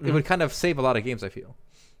 It would kind of save a lot of games, I feel.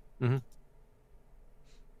 Mm-hmm.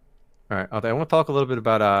 All right, Altai, I want to talk a little bit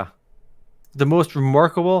about the most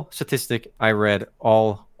remarkable statistic I read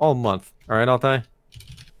all month. All right, Altai?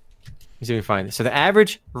 Let's see if we find it. So the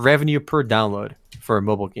average revenue per download for a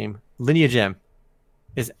mobile game, Lineage M,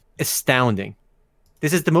 is astounding.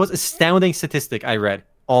 This is the most astounding statistic I read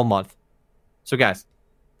all month. So guys,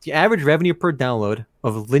 the average revenue per download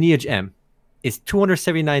of Lineage M is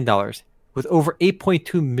 $279 with over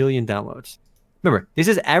 8.2 million downloads. Remember, this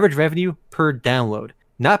is average revenue per download,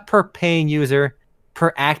 not per paying user,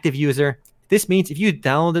 per active user. This means if you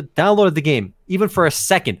downloaded the game, even for a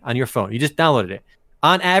second on your phone, you just downloaded it.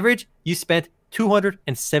 On average, you spent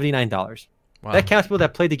 $279. Wow. That counts people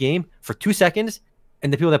that played the game for 2 seconds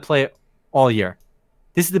and the people that play it all year.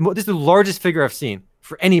 This is the largest figure I've seen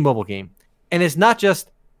for any mobile game. And this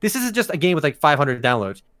isn't just a game with like 500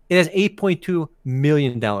 downloads. It has 8.2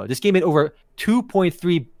 million downloads. This game made over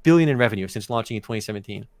 2.3 billion in revenue since launching in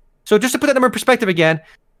 2017. So just to put that number in perspective again,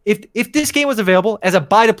 if this game was available as a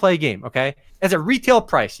buy-to-play game, okay, as a retail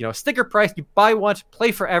price, sticker price, you buy once,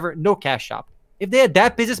 play forever, no cash shop. If they had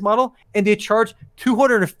that business model and they charged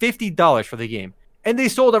 $250 for the game, and they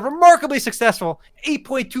sold a remarkably successful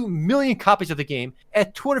 8.2 million copies of the game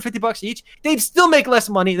at $250 each, they'd still make less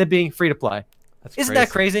money than being free to play. Isn't that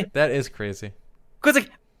crazy? That is crazy. Because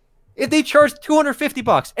if they charge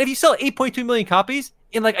 $250, and if you sell 8.2 million copies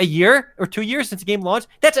in like a year or 2 years since the game launched,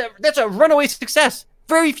 that's a runaway success.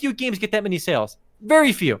 Very few games get that many sales.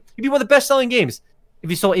 Very few. You'd be one of the best-selling games if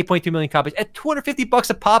you sold 8.2 million copies. At $250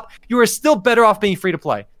 a pop, you are still better off being free to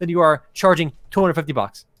play than you are charging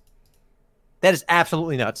 $250. That is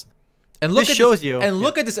absolutely nuts. And look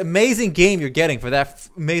at this amazing game you're getting for that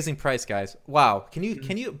amazing price, guys. Wow. Can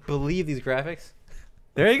you believe these graphics?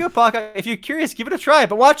 There you go, Pocky. If you're curious, give it a try.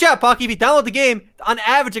 But watch out, Pocky. If you download the game, on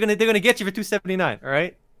average, they're gonna get you for $279. All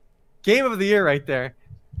right, game of the year right there.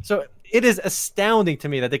 So it is astounding to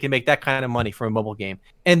me that they can make that kind of money from a mobile game.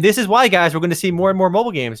 And this is why, guys, we're going to see more and more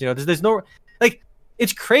mobile games. You know, there's no like,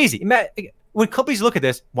 it's crazy. When companies look at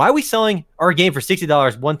this, why are we selling our game for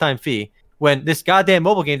 $60 one-time fee when this goddamn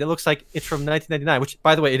mobile game that looks like it's from 1999, which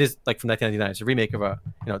by the way, it is like from 1999. It's a remake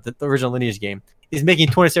of the original Lineage game, is making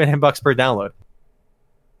 $27 per download.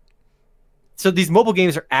 So these mobile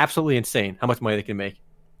games are absolutely insane how much money they can make.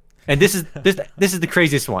 And this is the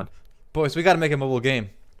craziest one. Boys, we got to make a mobile game.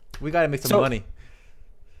 We got to make some money.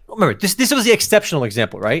 Remember, this was the exceptional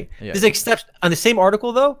example, right? Yeah. This is exception on the same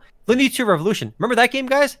article though. Lineage 2 Revolution. Remember that game,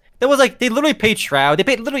 guys? That was like they literally paid Shroud. They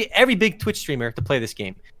paid literally every big Twitch streamer to play this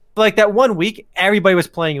game. But like that 1 week, everybody was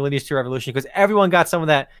playing Lineage 2 Revolution because everyone got some of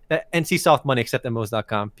that NCSoft money except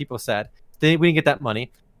MMOs.com. People said we didn't get that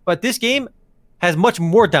money. But this game has much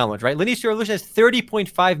more downloads, right? Lineage 2 Revolution has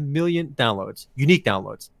 30.5 million downloads, unique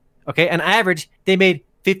downloads. Okay, on average, they made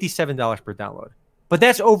 $57 per download. But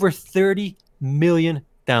that's over 30 million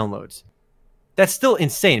downloads. That's still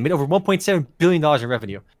insane. It made over $1.7 billion in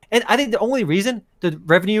revenue. And I think the only reason the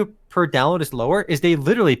revenue per download is lower is they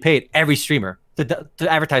literally paid every streamer to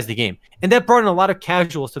advertise the game. And that brought in a lot of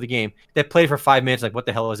casuals to the game that played for 5 minutes like, what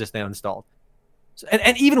the hell is this they uninstalled? So,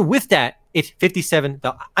 and even with that, it's $57.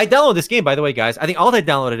 I downloaded this game, by the way, guys. I think Altai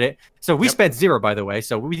downloaded it. So we spent $0, by the way.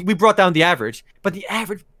 So we brought down the average. But the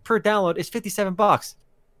average per download is $57.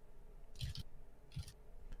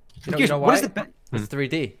 You know why? It's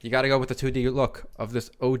 3D. You got to go with the 2D look of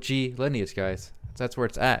this OG Lineage, guys. That's where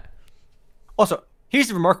it's at. Also, here's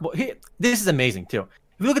the remarkable. This is amazing too.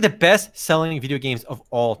 If we look at the best-selling video games of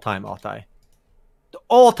all time, Altai,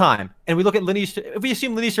 all time, and we look at Lineage, if we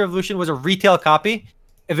assume Lineage Revolution was a retail copy,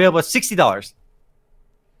 available at $60,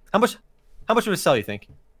 how much would it sell? You think?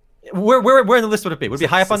 Where in the list would it be? Would it be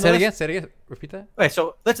high up on the list? Say it again. Repeat that. Okay,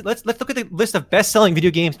 so let's look at the list of best-selling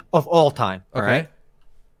video games of all time. All right.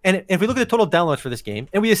 And if we look at the total downloads for this game,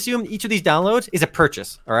 and we assume each of these downloads is a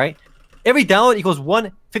purchase, all right? Every download equals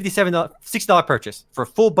one $60 purchase for a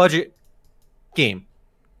full budget game.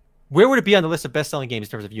 Where would it be on the list of best-selling games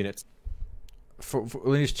in terms of units? For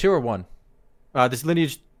Lineage 2 or 1? This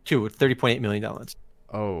Lineage 2 with 30.8 million downloads.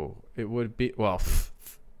 Oh, it would be, well... It's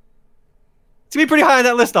going to be pretty high on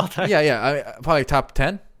that list all time. Yeah. Probably top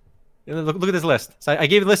 10. Look at this list. So I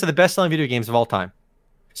gave you a list of the best-selling video games of all time.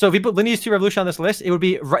 So if we put Lineage 2 Revolution on this list, it would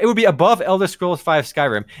be above Elder Scrolls V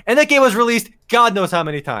Skyrim. And that game was released God knows how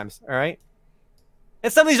many times, all right?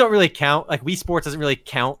 And some of these don't really count. Like Wii Sports doesn't really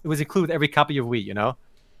count. It was included with every copy of Wii, you know?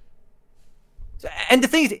 And the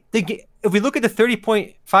thing is, if we look at the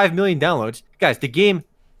 30.5 million downloads, guys, the game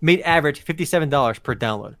made average $57 per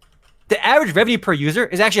download. The average revenue per user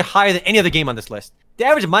is actually higher than any other game on this list. The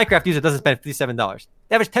average Minecraft user doesn't spend $57.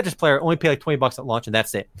 The average Tetris player only pay like $20 at launch, and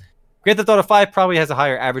that's it. Grand Theft Auto 5 probably has a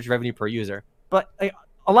higher average revenue per user. But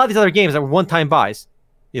a lot of these other games are one-time buys,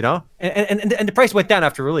 you know? And the price went down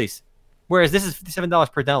after release. Whereas this is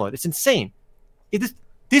 $57 per download. It's insane.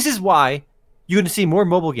 This is why you're going to see more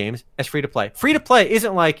mobile games as free-to-play. Free-to-play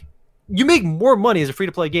isn't like... You make more money as a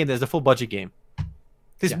free-to-play game than as a full-budget game.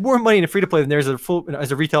 There's more money in a free-to-play than there's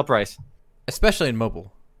as a retail price. Especially in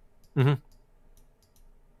mobile. Mm-hmm.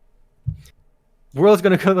 World's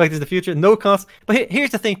going to go like this in the future. No cost. But here's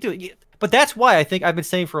the thing, too. But that's why I think I've been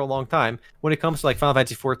saying for a long time, when it comes to like Final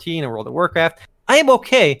Fantasy XIV and World of Warcraft, I am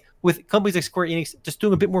okay with companies like Square Enix just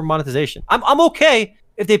doing a bit more monetization. I'm okay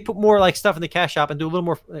if they put more like stuff in the cash shop and do a little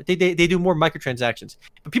more. They do more microtransactions.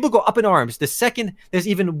 But people go up in arms the second there's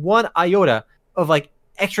even one iota of like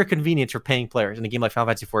extra convenience for paying players in a game like Final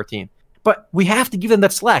Fantasy XIV. But we have to give them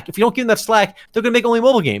that slack. If you don't give them that slack, they're going to make only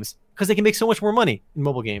mobile games because they can make so much more money in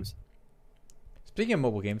mobile games. Speaking of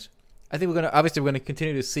mobile games, I think we're going to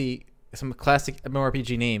continue to see some classic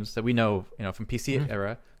MMORPG names that we know, from PC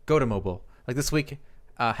era go to mobile. Like this week,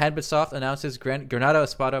 Handbitsoft announces Granada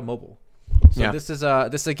Espada Mobile. So this is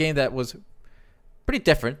a game that was pretty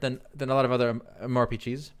different than a lot of other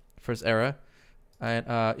MMORPGs for its era. And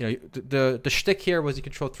the shtick here was you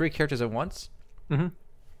control 3 characters at once. Mm-hmm.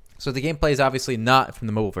 So the gameplay is obviously not from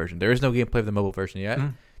the mobile version. There is no gameplay of the mobile version yet.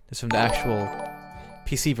 It's from the actual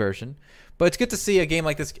PC version. But it's good to see a game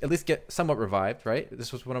like this at least get somewhat revived, right?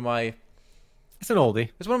 This was one of my... It's an oldie.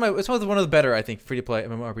 It's one of the better, I think, free-to-play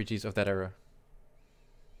MMORPGs of that era.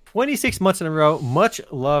 26 months in a row. Much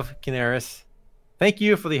love, Kineris. Thank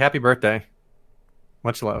you for the happy birthday.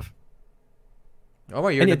 Much love. Oh,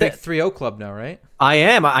 you're in the big 3-0 club now, right? I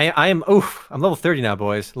am. I am. Oof. I'm level 30 now,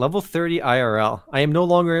 boys. Level 30 IRL. I am no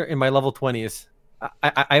longer in my level 20s.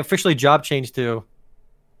 I officially job changed to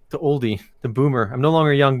oldie, the boomer. I'm no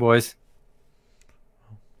longer young, boys.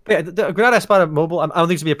 But yeah, the Granada Espada Mobile, I don't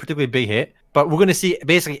think it's going to be a particularly big hit, but we're going to see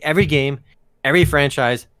basically every game, every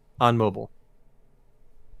franchise on mobile.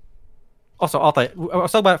 Also, I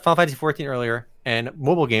was talking about Final Fantasy 14 earlier and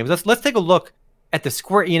mobile games. Let's take a look at the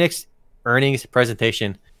Square Enix earnings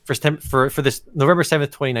presentation for this November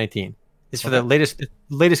 7th, 2019. It's for the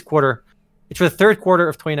latest quarter. It's for the third quarter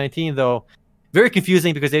of 2019, though. Very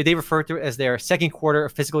confusing because they refer to it as their second quarter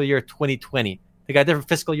of fiscal year 2020. They got a different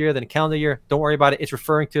fiscal year than a calendar year. Don't worry about it. It's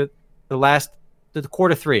referring to the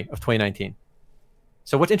quarter 3 of 2019.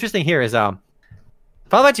 So what's interesting here is Final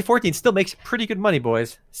Fantasy 14 still makes pretty good money,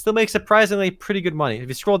 boys. Still makes surprisingly pretty good money. If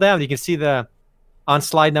you scroll down, you can see on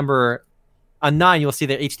slide number 9, you'll see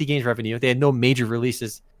their HD Games revenue. They had no major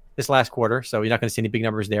releases this last quarter, so you're not going to see any big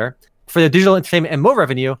numbers there. For the digital entertainment and MMO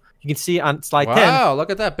revenue, you can see on slide 10. Wow, look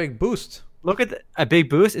at that big boost. Look at a big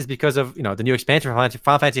boost is because of the new expansion for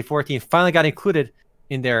Final Fantasy 14 finally got included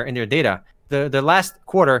in their data. The last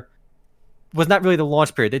quarter was not really the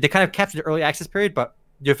launch period. They kind of captured the early access period, but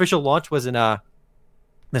the official launch was in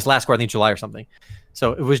this last quarter, I think July or something.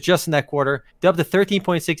 So it was just in that quarter. They're up to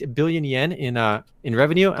 13.6 billion yen in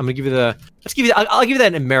revenue. I'm gonna give you I'll give you that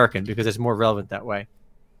in American because it's more relevant that way.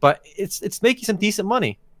 But it's making some decent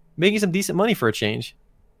money for a change.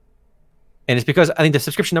 And it's because I think the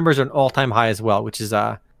subscription numbers are an all-time high as well, which is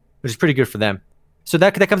pretty good for them. So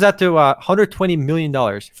that comes out to $120 million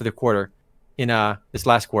for the quarter in this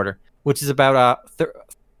last quarter, which is about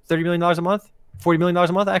 $30 million a month, $40 million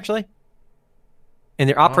a month actually. And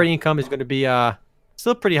their operating income is going to be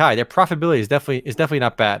still pretty high. Their profitability is definitely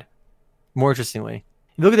not bad. More interestingly,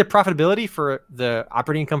 if you look at their profitability for the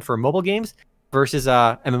operating income for mobile games versus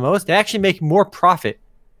MMOs, they actually make more profit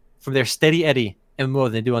from their Steady Eddie MMO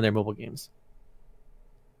than they do on their mobile games.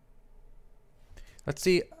 Let's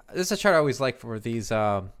see. This is a chart I always like for these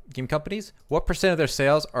game companies. What % of their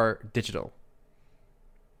sales are digital?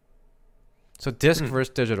 So disc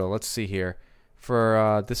versus digital. Let's see here.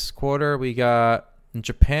 For this quarter, we got in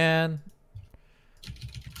Japan.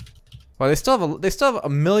 Well, they still have a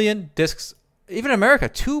million discs. Even in America,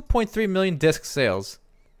 2.3 million disc sales.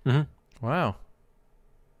 Mm-hmm. Wow.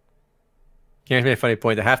 Here's a funny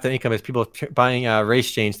point. That half the income is people buying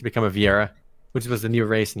race chains to become a Viera, which was the new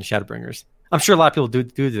race in Shadowbringers. I'm sure a lot of people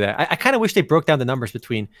do that. I kind of wish they broke down the numbers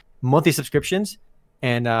between monthly subscriptions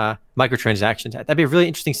and microtransactions. That'd be a really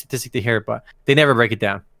interesting statistic to hear, but they never break it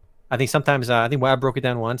down. I think sometimes, WoW broke it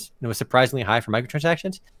down once, and it was surprisingly high for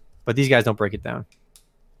microtransactions, but these guys don't break it down.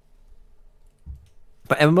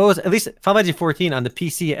 But MMOs, at least Final Fantasy 14 on the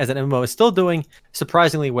PC as an MMO, is still doing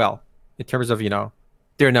surprisingly well in terms of,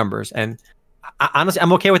 their numbers. And honestly,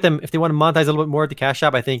 I'm okay with them if they want to monetize a little bit more at the cash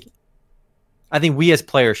shop. I think we as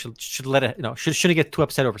players should let it, shouldn't get too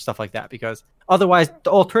upset over stuff like that, because otherwise the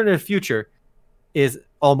alternative future is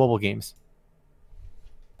all mobile games.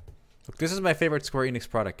 Look, this is my favorite Square Enix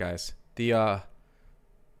product, guys. The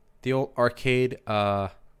old arcade. The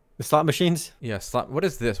slot machines. Yeah, slot. What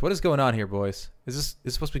is this? What is going on here, boys? Is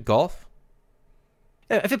this supposed to be golf?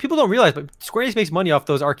 I think people don't realize, but Square Enix makes money off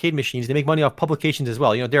those arcade machines. They make money off publications as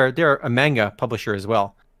well. They're a manga publisher as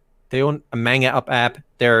well. They own a Manga Up app.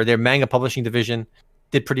 Their manga publishing division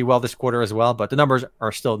did pretty well this quarter as well, but the numbers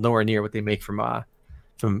are still nowhere near what they make from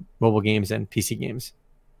mobile games and PC games.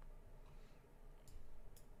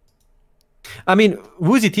 I mean,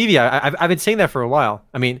 Woozy TV, I've been saying that for a while.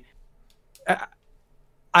 I mean,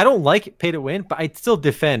 I don't like pay to win, but I still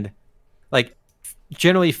defend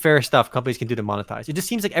generally fair stuff companies can do to monetize. It just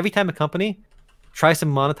seems like every time a company tries to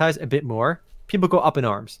monetize a bit more, people go up in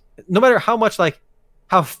arms. No matter how much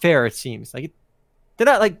how fair it seems. They're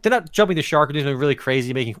not jumping the shark or doing something really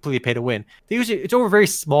crazy, making completely pay to win. It's over very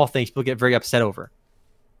small things people get very upset over.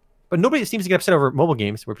 But nobody seems to get upset over mobile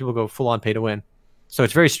games where people go full on pay to win. So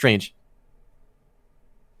it's very strange.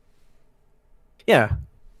 Yeah.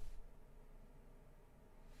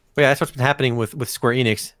 But yeah, that's what's been happening with Square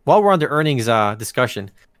Enix. While we're on the earnings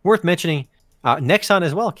discussion, worth mentioning, Nexon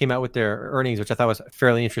as well came out with their earnings, which I thought was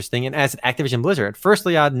fairly interesting, and as Activision Blizzard.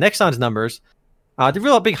 Firstly, Nexon's numbers. The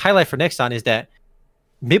real big highlight for Nexon is that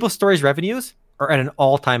MapleStory's revenues are at an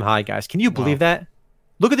all-time high, guys. Can you believe that?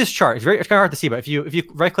 Look at this chart. It's kind of hard to see, but if you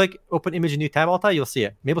right-click, open image, and new tab alt, you'll see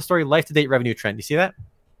it. MapleStory life-to-date revenue trend. You see that?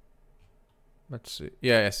 Let's see.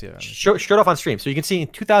 Yeah, I see that. Showed off on stream. So you can see in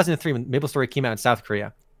 2003 when MapleStory came out in South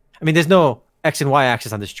Korea. I mean, there's no X and Y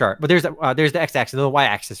axis on this chart, but there's the X axis and the Y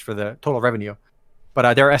axis for the total revenue.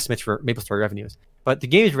 But there are estimates for MapleStory revenues. But the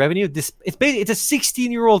game's revenue, it's a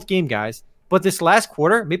 16-year-old game, guys. But this last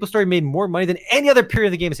quarter, MapleStory made more money than any other period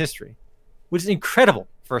of the game's history, which is incredible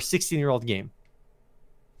for a 16-year-old game.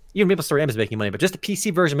 Even MapleStory M is making money, but just the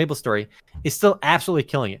PC version of MapleStory is still absolutely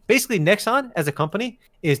killing it. Basically, Nexon as a company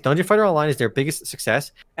is Dungeon Fighter Online is their biggest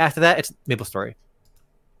success. After that, it's MapleStory.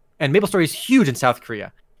 And MapleStory is huge in South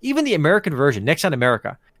Korea. even the American version, Nexon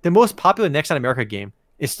America, the most popular Nexon America game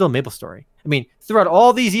is still MapleStory. I mean, throughout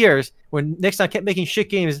all these years, when Nexon kept making shit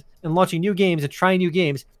games and launching new games and trying new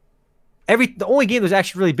games, the only game that was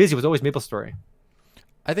actually really busy was always MapleStory.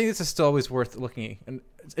 I think this is still always worth looking at, and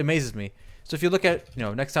it amazes me. So if you look at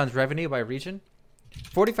Nexon's revenue by region,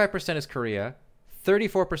 45% is Korea,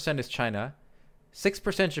 34% is China,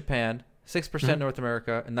 6% Japan, 6% North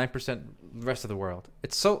America, and 9% the rest of the world.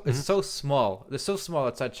 It's so small. They're so small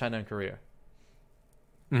outside China and Korea.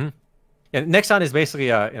 Mm-hmm. Yeah, Nexon is basically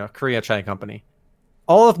a Korea-China company.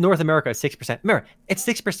 All of North America is 6%. Remember, it's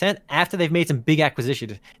 6% after they've made some big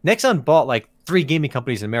acquisitions. Nexon bought like 3 gaming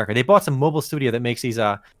companies in America. They bought some mobile studio that makes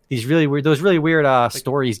these really weird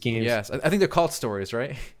stories games. Yes, I think they're called stories,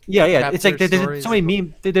 right? Yeah. It's like there's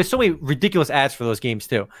so many ridiculous ads for those games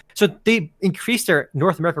too. So they increased their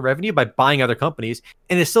North America revenue by buying other companies,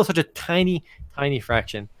 and it's still such a tiny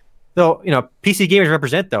fraction. Though PC gamers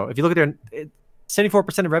represent though. If you look at their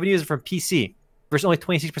 74% of revenue is from PC versus only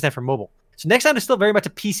 26% from mobile. So Nexon is still very much a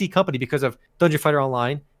PC company because of Dungeon Fighter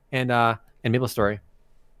Online and MapleStory.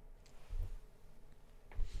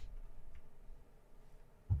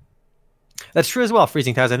 That's true as well,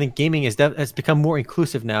 Freezing Tides. I think gaming has become more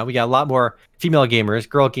inclusive now. We got a lot more female gamers,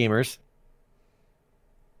 girl gamers.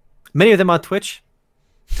 Many of them on Twitch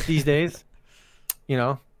these days.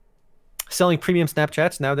 Selling premium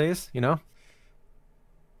Snapchats nowadays. It's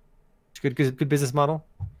good business model.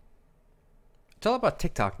 It's all about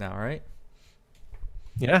TikTok now, right?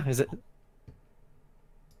 Yeah, is it? All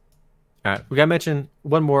right, we got to mention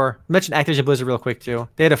one more. Mention Activision Blizzard real quick too.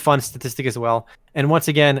 They had a fun statistic as well, and once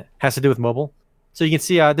again has to do with mobile. So you can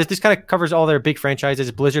see this kind of covers all their big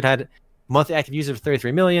franchises. Blizzard had monthly active users of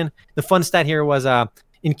 33 million. The fun stat here was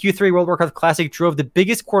in Q3, World of Warcraft Classic drove the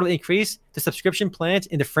biggest quarterly increase to subscription plans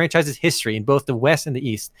in the franchise's history in both the West and the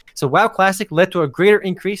East. So WoW Classic led to a greater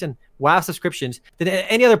increase in WoW subscriptions than at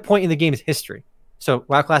any other point in the game's history. So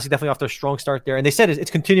WoW Classic definitely off to a strong start there. And they said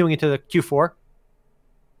it's continuing into the Q4.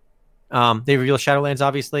 They reveal Shadowlands,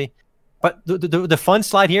 obviously. But the fun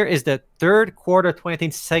slide here is the third quarter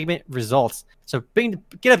 2019 segment results. So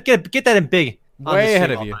get that in big. Way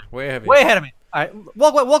ahead of you. Way ahead of me. All right,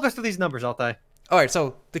 walk us through these numbers, Altai. All right,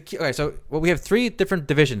 so we have 3 different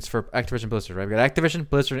divisions for Activision Blizzard, right? We got Activision,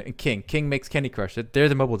 Blizzard, and King. King makes Candy Crush. They're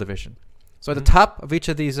the mobile division. So at the top of each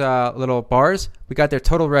of these little bars, we got their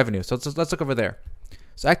total revenue. So let's look over there.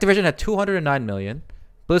 So Activision had 209 million,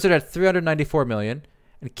 Blizzard had 394 million,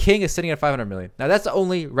 and King is sitting at 500 million. Now that's the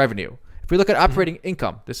only revenue. If we look at operating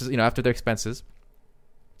income, this is after their expenses,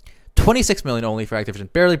 26 million only for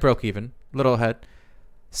Activision, barely broke even, little ahead.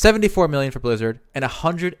 74 million for Blizzard and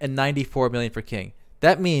 194 million for King.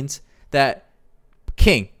 That means that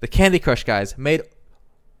King, the Candy Crush guys, made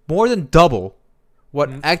more than double what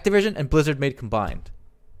Activision and Blizzard made combined.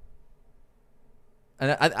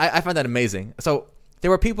 And I find that amazing. So there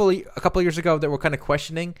were people a couple of years ago that were kind of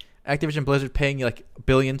questioning Activision Blizzard paying like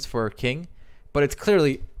billions for King, but it's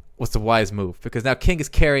clearly was the wise move because now King is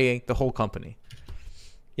carrying the whole company.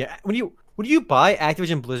 Yeah, when you buy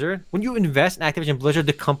Activision Blizzard, when you invest in Activision Blizzard,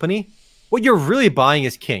 the company, what you're really buying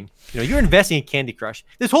is King. You're investing in Candy Crush.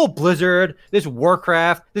 This whole Blizzard, this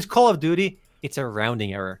Warcraft, this Call of Duty, it's a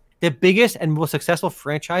rounding error. The biggest and most successful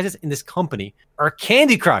franchises in this company are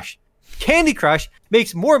Candy Crush. Candy Crush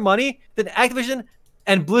makes more money than Activision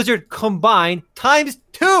and Blizzard combined times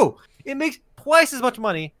 2. It makes twice as much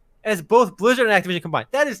money as both Blizzard and Activision combined.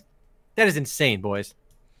 That is insane, boys.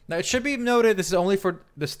 Now, it should be noted this is only for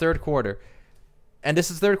this third quarter. And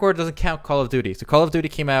this third quarter doesn't count Call of Duty. So Call of Duty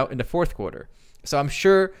came out in the fourth quarter. So I'm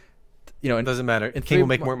sure, it doesn't matter. King will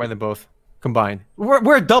make more money than both combined.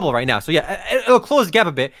 We're a double right now. So yeah, it'll close the gap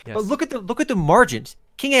a bit. Yes. But look at the margins.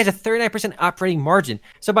 King has a 39% operating margin.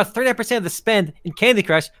 So about 39% of the spend in Candy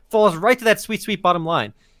Crush falls right to that sweet bottom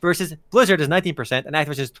line. Versus Blizzard is 19% and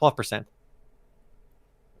Activision is 12%.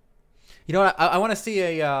 You know what? I want to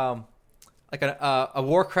see a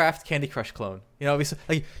Warcraft Candy Crush clone.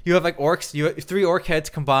 Like you have like orcs, you have 3 orc heads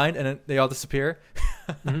combined, and then they all disappear.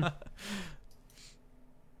 Mm-hmm. I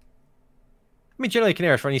mean, generally,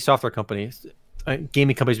 Canaris for any software companies,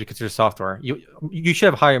 gaming companies we consider software. You should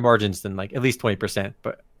have higher margins than like at least 20%.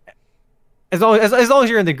 But as long as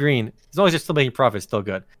you're in the green, as long as you're still making profit, it's still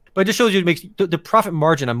good. But it just shows you it makes the profit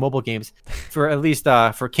margin on mobile games for at least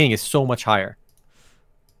for King is so much higher.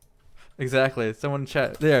 Exactly. Someone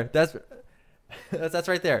chat there. That's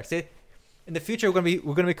right there. See, in the future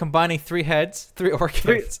we're gonna be combining 3 heads, 3 orc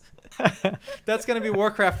heads. That's gonna be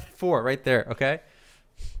Warcraft 4 right there. Okay.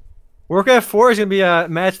 Warcraft 4 is gonna be a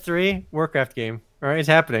match 3 Warcraft game. All right, it's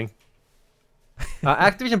happening.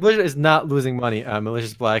 Activision Blizzard is not losing money,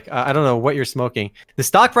 Malicious Black. I don't know what you're smoking. The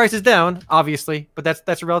stock price is down, obviously, but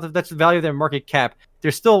that's relative. That's the value of their market cap.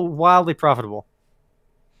 They're still wildly profitable.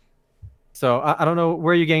 So I don't know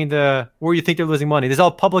where you're getting where you think they're losing money. This is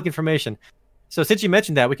all public information. So since you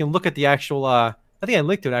mentioned that, we can look at the actual. I think I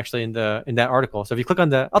linked to it actually in that article. So if you click on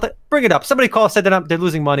bring it up. Somebody said that they're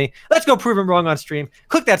losing money. Let's go prove them wrong on stream.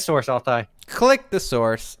 Click that source, Altai. Click the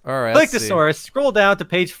source. All right. Click the source. Scroll down to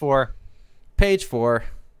page 4. Page 4.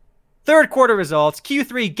 Third quarter results.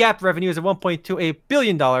 Q3 GAAP revenues of $1.28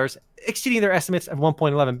 billion, exceeding their estimates of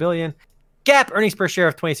 $1.11 billion. GAAP earnings per share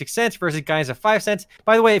of 26 cents versus guidance of 5 cents.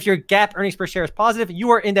 By the way, if your GAAP earnings per share is positive, you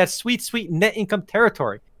are in that sweet, sweet net income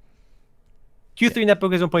territory. Q3 net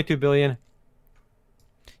book is $1.2 billion.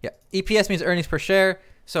 Yeah, EPS means earnings per share.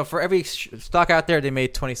 So for every stock out there, they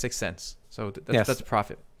made 26 cents. So that's a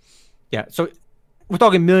profit. Yeah, so we're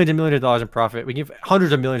talking millions and millions of dollars in profit. We give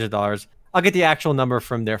hundreds of millions of dollars. I'll get the actual number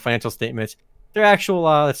from their financial statements. Their actual,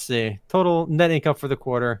 total net income for the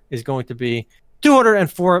quarter is going to be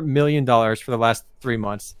 $204 million for the last 3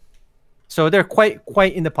 months. So they're quite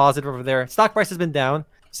in the positive over there. Stock price has been down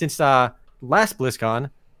since last BlizzCon,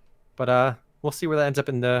 but we'll see where that ends up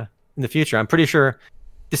in the future. I'm pretty sure,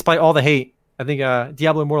 despite all the hate, I think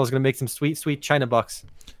Diablo Immortal is going to make some sweet, sweet China bucks.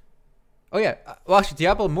 Oh, yeah. Well, actually,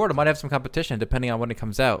 Diablo Immortal might have some competition depending on when it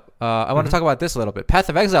comes out. I want to talk about this a little bit. Path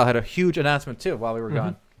of Exile had a huge announcement, too, while we were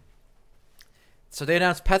gone. So they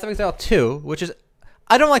announced Path of Exile 2, which is...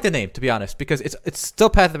 I don't like the name, to be honest, because it's still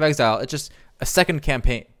Path of Exile. It's just a second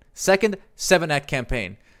campaign. Second 7-act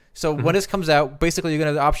campaign. So when this comes out, basically you're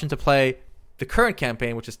going to have the option to play the current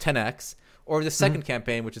campaign, which is 10 acts, or the second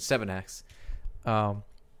campaign, which is 7 acts.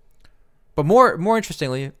 But more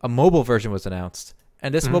interestingly, a mobile version was announced.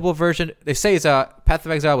 And this mobile version, they say, is a Path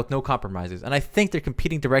of Exile with no compromises. And I think they're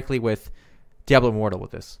competing directly with Diablo Immortal with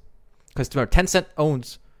this. Because remember, Tencent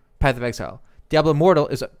owns Path of Exile. Diablo Immortal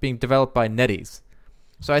is being developed by NetEase.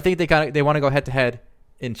 So I think they want to go head-to-head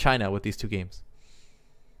in China with these two games.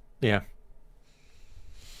 Yeah.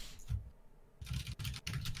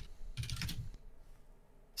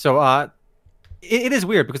 So it is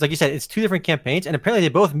weird because, like you said, it's two different campaigns, and apparently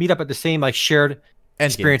they both meet up at the same shared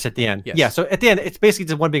experience at the end. Yes. Yeah, so at the end, it's basically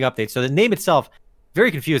just one big update. So the name itself,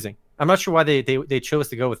 very confusing. I'm not sure why they chose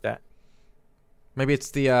to go with that. Maybe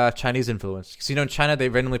it's the Chinese influence. Because, in China, they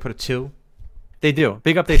randomly put a 2. They do.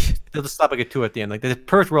 Big updates, they'll just stop like a 2 at the end. Like the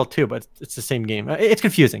Perfect World 2, but it's the same game. It's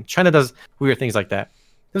confusing. China does weird things like that.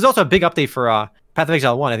 There was also a big update for Path of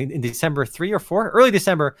Exile 1, I think in December 3 or 4, early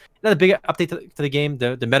December. Another big update to the game,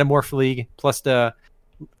 the Metamorph League, plus the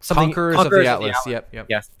Conquerors of the Atlas. Yep.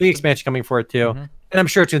 Yes, big expansion coming for it too. And I'm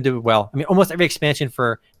sure it's going to do well. I mean, almost every expansion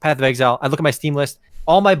for Path of Exile, I look at my Steam list,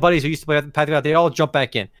 all my buddies who used to play Path of Exile, they all jump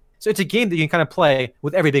back in. So it's a game that you can kind of play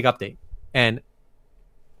with every big update. And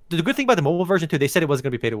the good thing about the mobile version too, they said it wasn't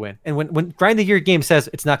going to be pay to win. And when Grind the Gear game says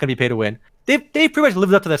it's not going to be pay to win, they pretty much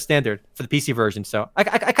lived up to that standard for the PC version. So I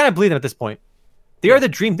kind of believe them at this point. They are the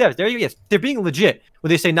dream devs. They're being legit when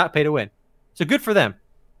they say not pay to win. So good for them.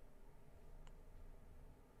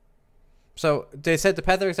 So they said the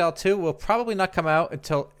Path of Exile 2 will probably not come out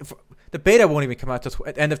until... The beta won't even come out until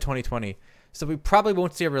at the end of 2020. So we probably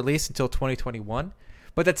won't see a release until 2021.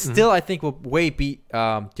 But that still, I think, will way beat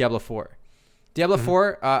Diablo 4. Diablo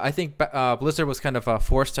 4, I think Blizzard was kind of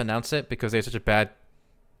forced to announce it because they had such a bad,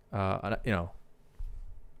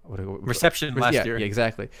 reception last year. Yeah,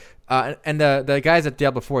 exactly. And the guys at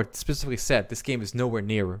Diablo 4 specifically said this game is nowhere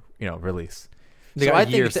near, release. They got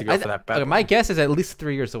years to go for that battle. My guess is at least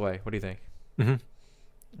 3 years away. What do you think?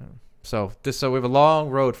 So we have a long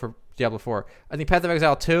road for Diablo 4. I think Path of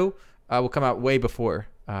Exile 2 will come out way before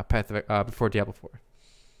before Diablo 4.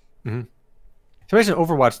 So mention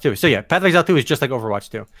Overwatch 2. So yeah, Path of Exile 2 is just like Overwatch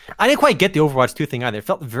 2. I didn't quite get the Overwatch 2 thing either. It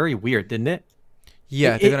felt very weird, didn't it?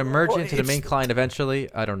 Yeah, they're going to merge into the main client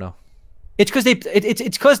eventually. I don't know. It's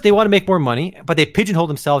because they want to make more money, but they pigeonhole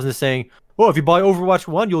themselves into saying, "Oh, if you buy Overwatch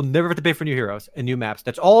 1, you'll never have to pay for new heroes and new maps.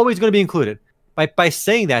 That's always going to be included." By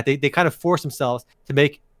saying that, they kind of force themselves to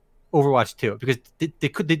make Overwatch 2 because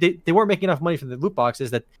they weren't making enough money from the loot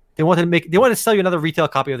boxes that they wanted to sell you another retail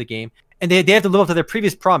copy of the game, and they have to live up to their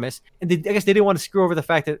previous promise. And I guess they didn't want to screw over the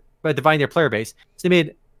fact that by dividing their player base, so they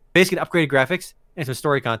made basically upgraded graphics and some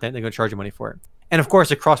story content. They're going to charge you money for it, and of course,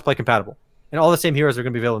 they're cross-play compatible, and all the same heroes are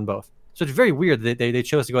going to be available in both. So it's very weird that they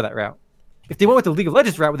chose to go that route. If they went with the League of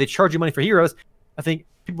Legends route where they charge you money for heroes, I think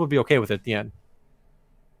people would be okay with it at the end.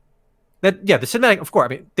 The cinematic, of course. I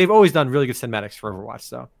mean, they've always done really good cinematics for Overwatch,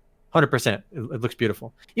 so 100%. It looks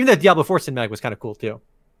beautiful. Even that Diablo 4 cinematic was kind of cool too.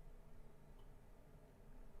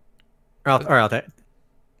 All right,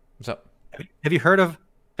 What's up? Have you heard of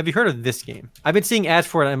have you heard of this game? I've been seeing ads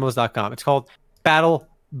for it on MMOs.com. It's called Battle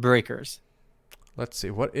Breakers. Let's see.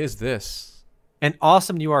 What is this? An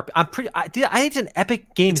awesome new RP. I think it's an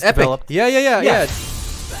Epic Games Epic. developed. Yeah.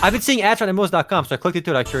 I've been seeing ads on MMOs.com, so I clicked into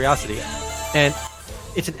it out of curiosity. And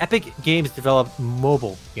it's an Epic Games developed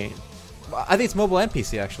mobile game. I think it's mobile and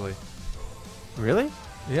PC actually. Really?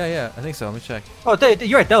 Yeah. I think so. Let me check. Oh,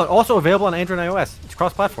 you're right. That's also available on Android and iOS. It's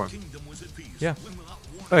cross-platform. Yeah.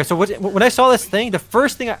 Okay, so when I saw this thing, the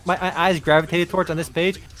first thing my eyes gravitated towards on this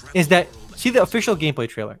page is that, see the official gameplay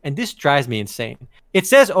trailer, and this drives me insane. It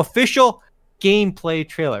says official gameplay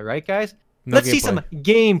trailer, right, guys? No Let's see gameplay. some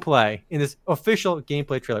gameplay in this official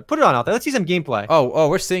gameplay trailer. Put it on out there. Let's see some gameplay. Oh,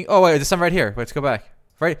 we're seeing. Oh, wait, there's some right here. Wait, let's go back.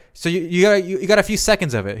 Right. So you got a few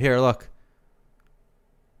seconds of it. Here, look.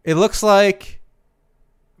 It looks like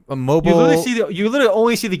a mobile. You literally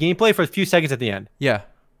only see the gameplay for a few seconds at the end. Yeah.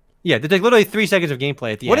 Yeah, there's like literally 3 seconds of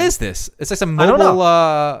gameplay at the What end. is this? It's like some I don't know.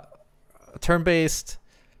 mobile turn-based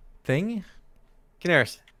thing.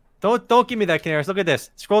 Canaris, don't give me that, Canaris. Look at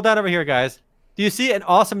this. Scroll down over here, guys. Do you see an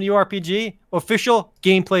awesome new RPG? Official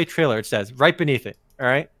gameplay trailer, it says, right beneath it. All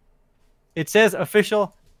right? It says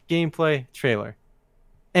official gameplay trailer.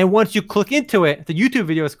 And once you click into it, the YouTube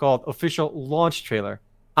video is called official launch trailer.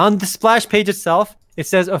 On the splash page itself, it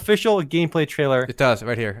says official gameplay trailer It does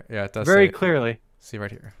right here. Yeah, it does. very say it. clearly. See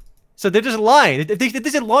right here. So they're just lying. If this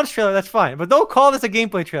is a launch trailer, that's fine. But don't call this a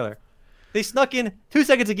gameplay trailer. They snuck in 2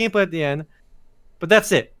 seconds of gameplay at the end, but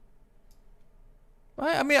that's it.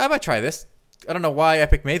 I mean, I might try this. I don't know why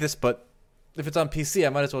Epic made this, but if it's on PC, I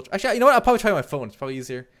might as well. Actually, you know what? I'll probably try it on my phone. It's probably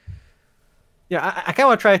easier. Yeah, I kind of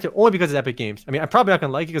want to try it too, only because it's Epic Games. I mean, I'm probably not going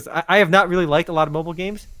to like it because I have not really liked a lot of mobile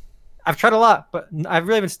games. I've tried a lot, but I've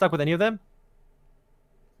really been stuck with any of them.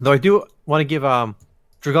 Though I do want to give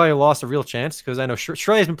Dragalia Lost a real chance because I know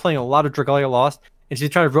Shirley has been playing a lot of Dragalia Lost, and she's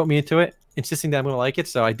trying to rope me into it, insisting that I'm going to like it.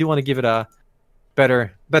 So I do want to give it a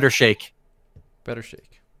better shake. Better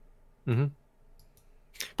shake. Mm-hmm.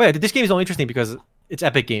 But yeah, this game is only interesting because it's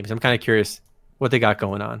Epic Games. I'm kind of curious what they got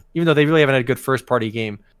going on, even though they really haven't had a good first-party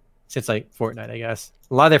game since like Fortnite, I guess.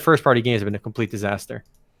 A lot of their first-party games have been a complete disaster.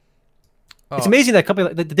 Oh, It's amazing that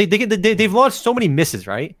company they've launched so many misses,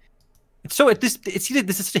 right? It seems like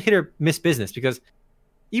this is such a hit or miss business because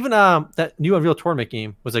even that new Unreal Tournament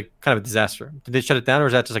game was like kind of a disaster. Did they shut it down, or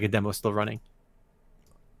is that just like a demo still running?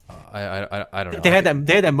 I don't know. They had that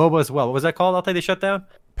MOBA as well. What was that called? I'll tell you they shut down.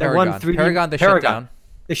 That Paragon. one 3D Paragon. They shut down.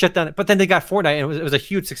 They shut down, but then they got Fortnite, and it was a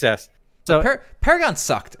huge success. So Paragon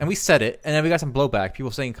sucked, and we said it, and then we got some blowback.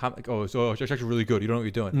 People saying, "Oh, it's actually really good. You don't know what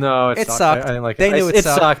you're doing." no, It sucked. sucked. I didn't like it. They knew it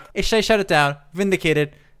sucked. They shut it down.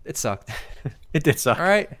 Vindicated. It sucked. It did suck. All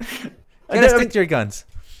right. You gotta stick to your guns.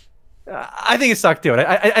 I think it sucked too.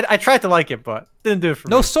 I tried to like it, but didn't do it for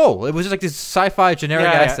me. No soul. It was just like these sci-fi generic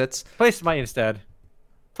assets. Play Smite instead.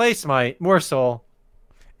 Play Smite. More soul.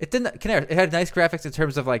 It didn't. It had nice graphics in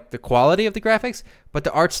terms of like the quality of the graphics, but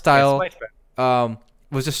the art style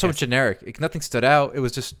was just so generic. Nothing stood out. It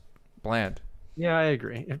was just bland. Yeah, I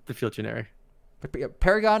agree. It feels generic. But yeah,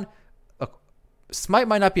 Paragon, Smite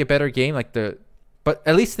might not be a better game, but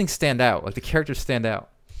at least things stand out. Like the characters stand out.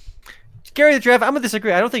 Gary the Draft, I'm gonna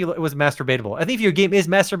disagree. I don't think it was masturbatable. I think if your game is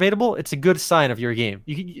masturbatable, it's a good sign of your game.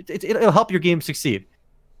 It'll help your game succeed.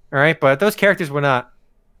 All right, but those characters were not.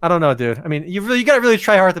 I don't know, dude. I mean, you gotta really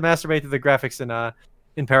try hard to masturbate to the graphics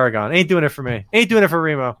in Paragon. Ain't doing it for me. Ain't doing it for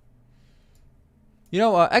Remo. You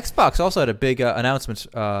know, Xbox also had a big announcement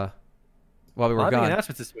while we were Big gone.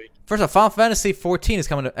 announcements this week. First off, Final Fantasy 14 is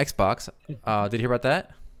coming to Xbox. Did you hear about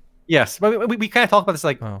that? Yes, but we kind of talked about this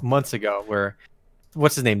like Oh. months ago. Where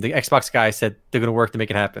what's his name? The Xbox guy said they're gonna work to make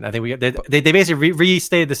it happen. I think they basically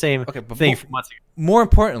restated the same thing from months ago. More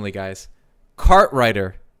importantly, guys,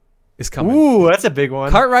 Cartwriter is coming. Ooh, that's a big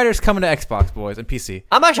one. Cartwriter's coming to Xbox, boys, and PC.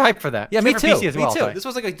 I'm actually hyped for that. Yeah, It's me for too. PC as well, Me too. sorry. This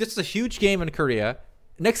was this is a huge game in Korea.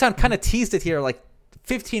 Nexon kind of teased it here like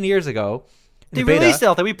 15 years ago. in They the beta. released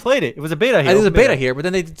it. We played it. It was a beta here. It was a beta here, but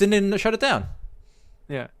then they didn't shut it down.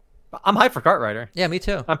 Yeah, I'm hyped for Cartwriter Yeah, me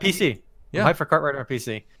too. on PC. Yeah. I'm hyped for Cartwriter on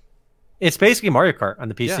PC. It's basically Mario Kart on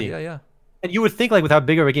the PC. Yeah. And you would think like with how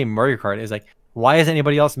big of a game Mario Kart is, like why has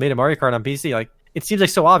anybody else made a Mario Kart on PC? Like it seems like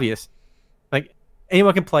so obvious. Like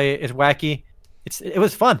anyone can play it. It's wacky. It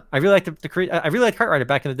was fun. I really liked I really liked Cartwriter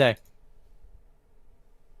back in the day.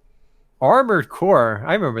 Armored Core.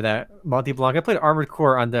 I remember that. Monty Blanc. I played Armored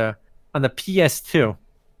Core on the PS2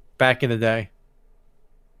 back in the day.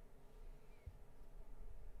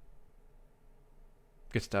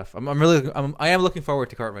 Good stuff. I am looking forward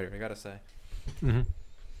to Cartwriter. I gotta say. Mm-hmm.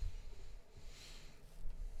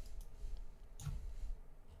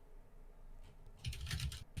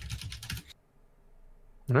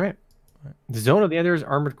 All right. The Zone of the Enders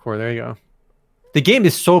Armored Core. There you go. The game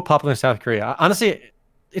is so popular in South Korea. Honestly,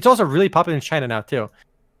 it's also really popular in China now too.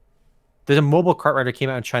 There's a mobile kart rider came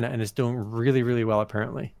out in China and is doing really, really well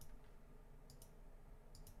apparently.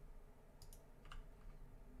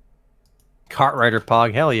 Kart Rider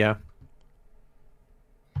Pog, hell yeah.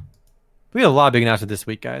 We had a lot of big announcements this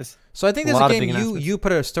week, guys. So I think there's a game you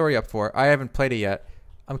put a story up for. I haven't played it yet.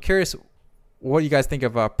 I'm curious what you guys think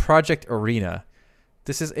of Project Arena.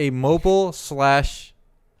 This is a mobile slash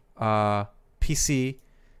PC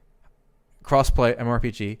crossplay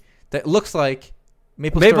MMORPG that looks like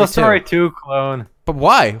Maple Story 2 clone. But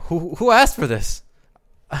why? Who asked for this?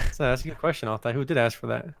 So that's a good question, Altai. Who did ask for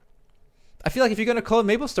that? I feel like if you're going to clone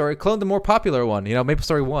MapleStory, clone the more popular one. You know,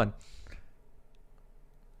 MapleStory 1.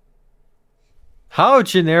 How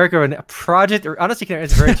generic of a project? Or honestly,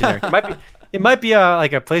 it's very generic. It might be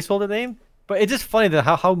like a placeholder name, but it's just funny that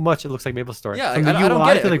how much it looks like MapleStory. Yeah, from the I don't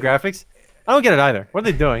get it. To the graphics. I don't get it either. What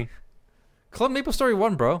are they doing? Clone MapleStory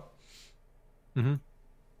 1, bro. Mm-hmm.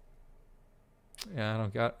 Yeah, I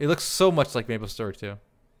don't got it. It looks so much like MapleStory 2.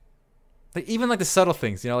 Like even like the subtle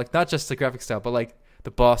things, you know, like not just the graphic style, but like the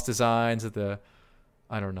boss designs of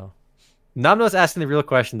I don't know. Namno's asking the real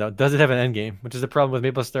question though: does it have an end game? Which is the problem with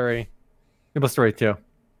MapleStory 2. You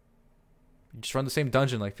just run the same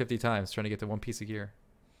dungeon like 50 times trying to get to one piece of gear.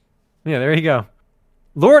 Yeah, there you go.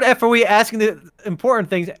 Lord FOE asking the important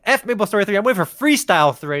things. F MapleStory 3. I'm waiting for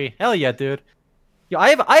Freestyle 3. Hell yeah, dude. Yo, I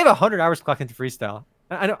have 100 hours clocked into Freestyle.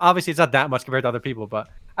 I know obviously it's not that much compared to other people, but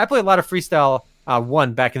I played a lot of Freestyle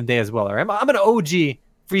 1 back in the day as well. All right? I'm an OG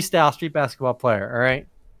Freestyle street basketball player. All right,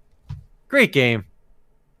 great game.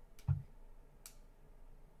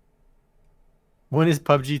 When is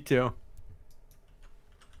PUBG 2?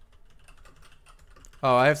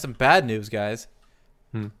 Oh, I have some bad news, guys.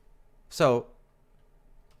 So,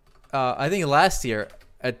 I think last year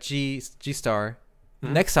at G-Star,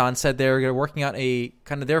 Nexon said they were working on a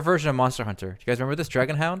kind of their version of Monster Hunter. Do you guys remember this?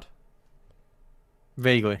 Dragon Hound?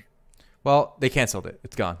 Vaguely. Well, they canceled it.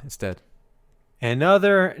 It's gone. It's dead.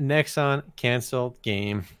 Another Nexon canceled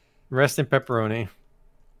game. Rest in pepperoni.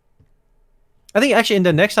 I think actually in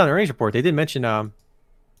the Nexon earnings report they did mention a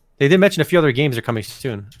few other games are coming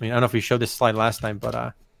soon. I mean, I don't know if we showed this slide last time,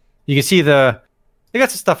 but you can see they got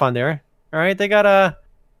some stuff on there. All right, they got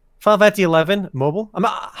Final Fantasy 11 mobile.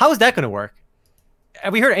 How is that going to work?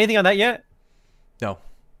 Have we heard anything on that yet? No.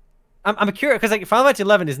 I'm curious because like Final Fantasy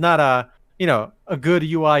 11 is not a good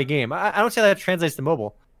UI game. I don't say that translates to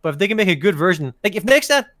mobile, but if they can make a good version, like if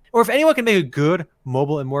Nexon or if anyone can make a good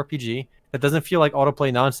mobile MMORPG that doesn't feel like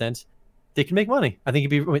autoplay nonsense, they can make money. I think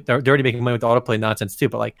they're already making money with the autoplay nonsense too.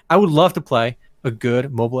 But like, I would love to play a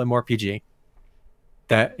good mobile MMORPG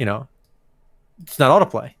that it's not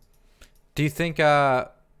autoplay. Do you think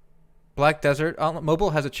Black Desert mobile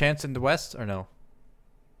has a chance in the West or no?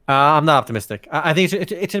 I'm not optimistic. I think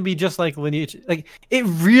it's gonna be just like Lineage. Like it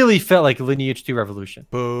really felt like Lineage 2 Revolution.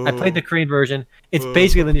 Boo. I played the Korean version. It's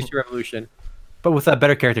basically Lineage 2 Revolution, but with a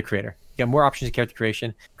better character creator. You got more options in character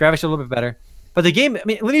creation. Graphics are a little bit better. But the game, I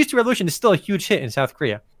mean, Lineage 2 Revolution is still a huge hit in South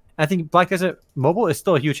Korea. I think Black Desert Mobile is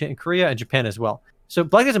still a huge hit in Korea and Japan as well. So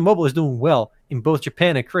Black Desert Mobile is doing well in both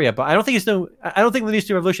Japan and Korea, but I don't think Lineage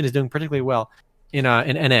 2 Revolution is doing particularly well in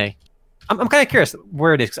NA. I'm kind of curious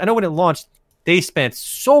where it is, because I know when it launched, they spent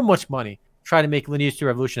so much money trying to make Lineage 2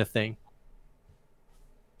 Revolution a thing.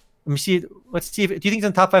 Let me see. Let's see. Do you think it's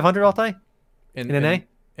in the top 500 Altai? In NA?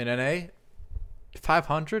 In NA?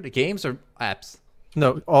 500? Games or apps?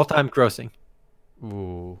 No, all-time grossing.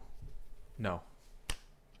 Ooh. No.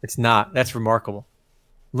 It's not. That's remarkable.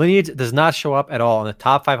 Lineage does not show up at all on the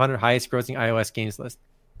top 500 highest grossing iOS games list.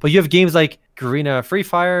 But you have games like Garena Free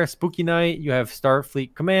Fire, Spooky Night, you have Star Trek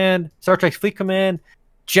Fleet Command,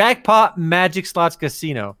 Jackpot Magic Slots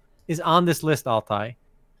Casino is on this list, Altai.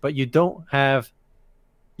 But you don't have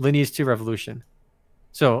Lineage 2 Revolution.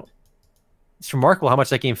 So it's remarkable how much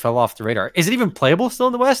that game fell off the radar. Is it even playable still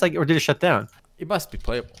in the West? Or did it shut down? It must be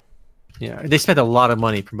playable. Yeah, they spent a lot of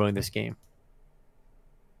money promoting this game.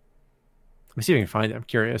 Let me see if I can find it. I'm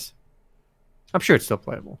curious. I'm sure it's still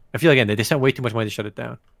playable. I feel again they spent way too much money to shut it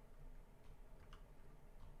down.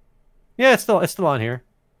 Yeah, it's still on here.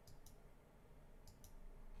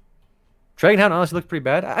 Dragon Hound honestly looked pretty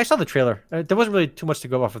bad. I saw the trailer. There wasn't really too much to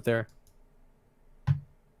go off of there.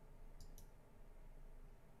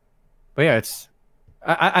 But yeah, it's.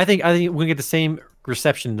 I think we can get the same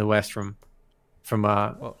reception in the West from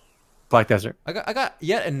Black Desert. I got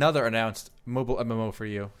yet another announced mobile MMO for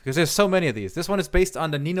you because there's so many of these. This one is based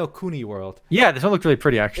on the Ni no Kuni world. Yeah, this one looked really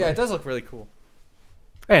pretty actually. Yeah, it does look really cool.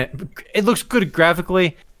 And it looks good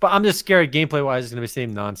graphically, but I'm just scared gameplay wise it's gonna be the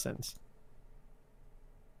same nonsense.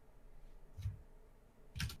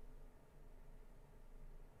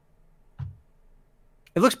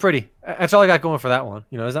 It looks pretty. That's all I got going for that one.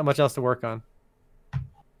 There's not much else to work on.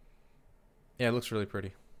 Yeah, it looks really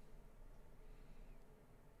pretty.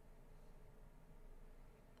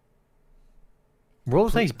 World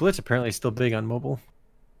of Tanks Blitz apparently is still big on mobile.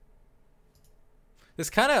 This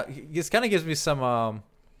kind of gives me some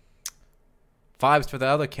vibes for the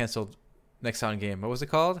other canceled Nexon game. What was it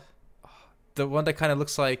called? The one that kind of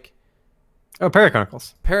looks like Parrot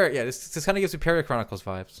Chronicles. Yeah, this kind of gives me Parrot Chronicles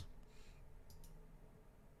vibes.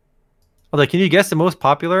 Although, can you guess the most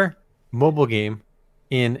popular mobile game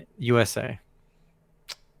in USA?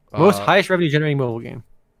 Most highest revenue generating mobile game?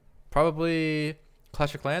 Probably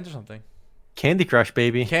Clash of Clans or something. Candy Crush,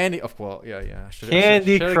 baby. Well, yeah.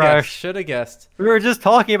 Candy Crush. Should have guessed. We were just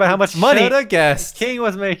talking about how much money should have guessed. King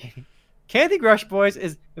was making. Candy Crush, boys,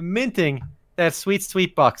 is minting that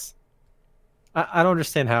sweet bucks. I don't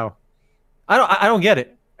understand how. I don't get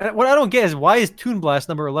it. What I don't get is why is Toon Blast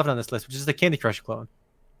number 11 on this list, which is the Candy Crush clone?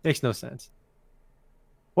 Makes no sense.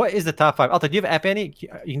 What is the top 5? Alta, do you have App Annie?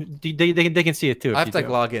 They can see it too. I have to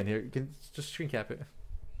log in here. You can just screen cap it.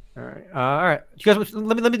 All right. You guys,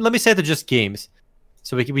 let me say they're just games,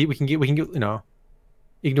 so we can get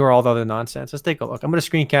ignore all the other nonsense. Let's take a look. I'm gonna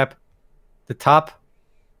screen cap the top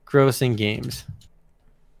grossing games,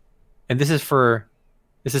 and this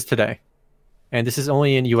is today, and this is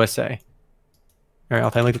only in USA. All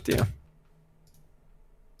right, I'll link it to you.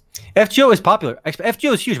 FGO is popular.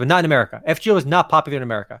 FGO is huge, but not in America. FGO is not popular in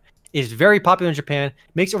America. It is very popular in Japan.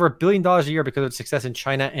 Makes over $1 billion a year because of its success in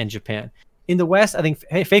China and Japan. In the West, I think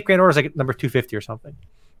Fake Grand Order is like number 250 or something.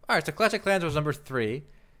 All right, so Clash of Clans was number 3.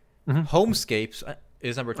 Mm-hmm. Homescapes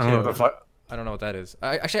is number 2. I don't know what that is.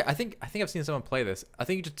 I think I've seen someone play this. I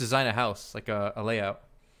think you just design a house, like a layout.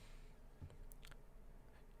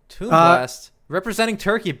 Toon Blast, representing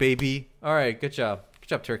Turkey, baby. All right, good job. Good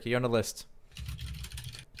job, Turkey. You're on the list.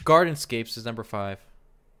 Gardenscapes is number 5.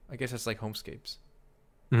 I guess that's like Homescapes.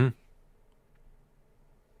 Mm-hmm.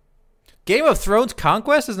 Game of Thrones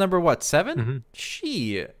Conquest is number what, 7? Mm-hmm.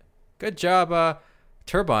 Shit. Good job,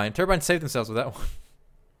 Turbine. Turbine saved themselves with that one.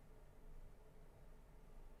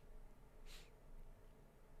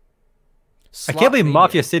 I can't believe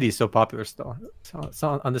Mafia City is so popular still. It's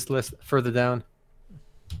on this list further down.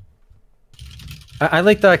 I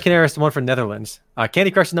like the Canaris, the one for Netherlands. Candy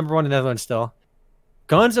Crush is number 1 in Netherlands still.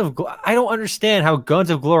 I don't understand how Guns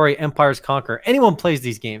of Glory, Empires Conquer. Anyone plays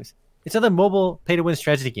these games. It's another mobile pay-to-win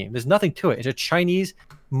strategy game. There's nothing to it. It's a Chinese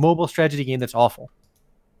mobile strategy game that's awful.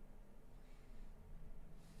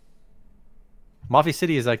 Mafia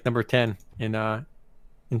City is like number 10 in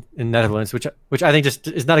Netherlands, which I think just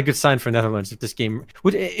is not a good sign for Netherlands. If this game,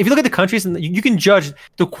 if you look at the countries, and you can judge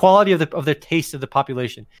the quality of their taste of the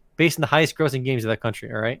population based on the highest grossing games of that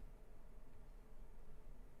country. All right.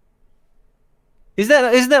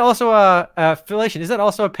 Isn't that also a affiliation? Is that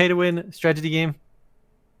also a pay-to-win strategy game?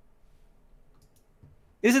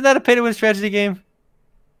 Isn't that a pay-to-win strategy game?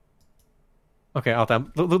 Okay,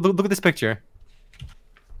 Altam, look at this picture.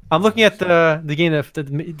 I'm looking at the game of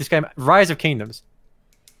this guy, Rise of Kingdoms.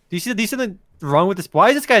 Do you see something wrong with this? Why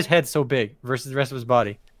is this guy's head so big versus the rest of his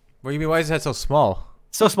body? What do you mean? Why is his head so small?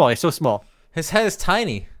 So small. He's so small. His head is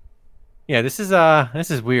tiny. Yeah, this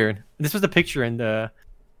is weird. This was the picture in the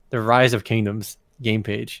Rise of Kingdoms game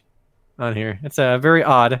page on here. It's very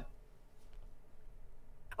odd.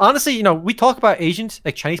 Honestly, we talk about Asians,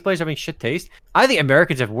 like Chinese players having shit taste. I think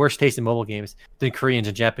Americans have worse taste in mobile games than Koreans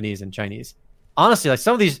and Japanese and Chinese. Honestly, like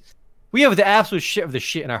some of these, we have the absolute shit of the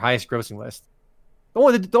shit in our highest grossing list. The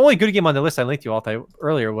only good game on the list I linked you all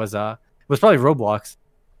earlier was probably Roblox.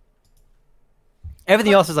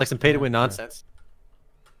 Everything else is like some pay to win nonsense.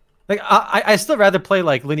 Like I still rather play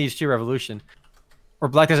like Lineage 2 Revolution or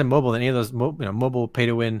Black Desert Mobile than any of those mobile pay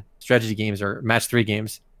to win strategy games or match 3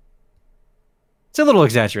 games. It's a little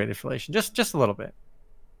exaggerated, Felician. Just a little bit.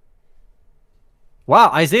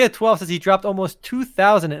 Wow, Isaiah 12 says he dropped almost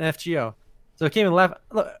 2,000 in FGO. So it came and left.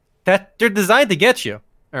 Look, that they're designed to get you.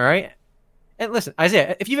 All right. And listen,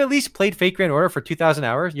 Isaiah, if you've at least played Fake Grand Order for 2,000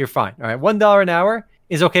 hours, you're fine. All right, $1 an hour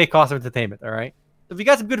is okay cost of entertainment. All right. If you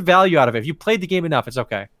got some good value out of it, if you played the game enough, it's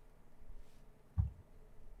okay. Do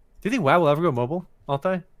you think WoW will ever go mobile,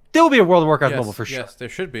 Altai? There will be a World of Warcraft mobile for sure. Yes, there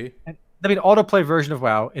should be. There'll be an autoplay version of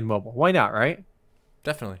WoW in mobile. Why not, right?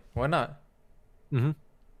 Definitely. Why not? Mm-hmm.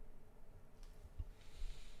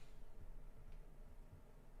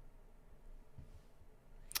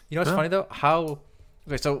 You know what's funny though?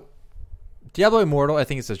 Okay, so Diablo Immortal, I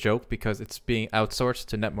think it's a joke because it's being outsourced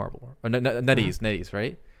to Netmarble or NetEase,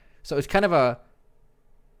 right? So it's kind of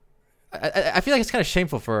I feel like it's kind of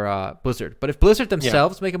shameful for Blizzard. But if Blizzard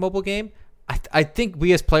themselves make a mobile game, I think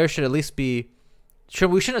we as players should at least be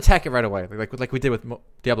we shouldn't attack it right away, like we did with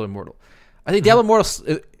Diablo Immortal. I think Diablo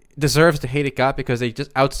Immortal deserves the hate it got because they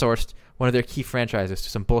just outsourced one of their key franchises to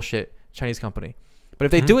some bullshit Chinese company. But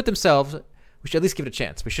if they do it themselves, we should at least give it a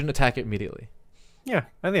chance. We shouldn't attack it immediately. Yeah,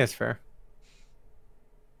 I think that's fair.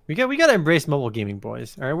 We got to embrace mobile gaming,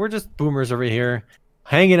 boys. All right, we're just boomers over here,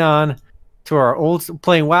 hanging on to our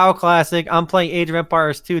playing WoW Classic. I'm playing Age of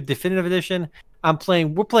Empires 2 Definitive Edition.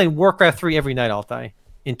 We're playing Warcraft 3 every night, Altai.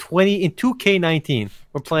 In 2K19,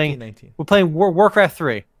 we're playing Warcraft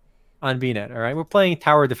 3 on BNet. All right, we're playing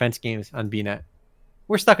tower defense games on BNet.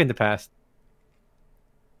 We're stuck in the past.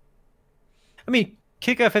 I mean,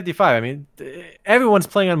 Kickoff 55. I mean, everyone's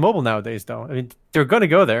playing on mobile nowadays, though. I mean, they're going to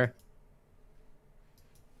go there.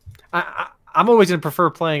 I'm always going to prefer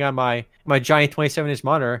playing on my giant 27-inch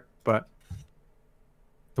monitor, but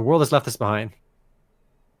the world has left us behind.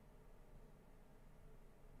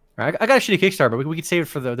 All right, I got a shitty Kickstarter, but we can save it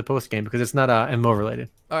for the post game because it's not MMO related.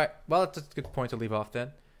 All right, well, that's a good point to leave off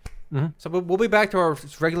then. So we'll be back to our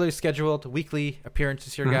regularly scheduled weekly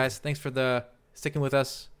appearances here, guys. Thanks for sticking with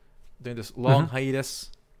us during this long hiatus.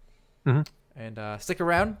 And stick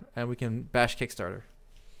around, and we can bash Kickstarter.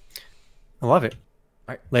 I love it.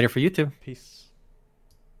 All right. Later for you too. Peace.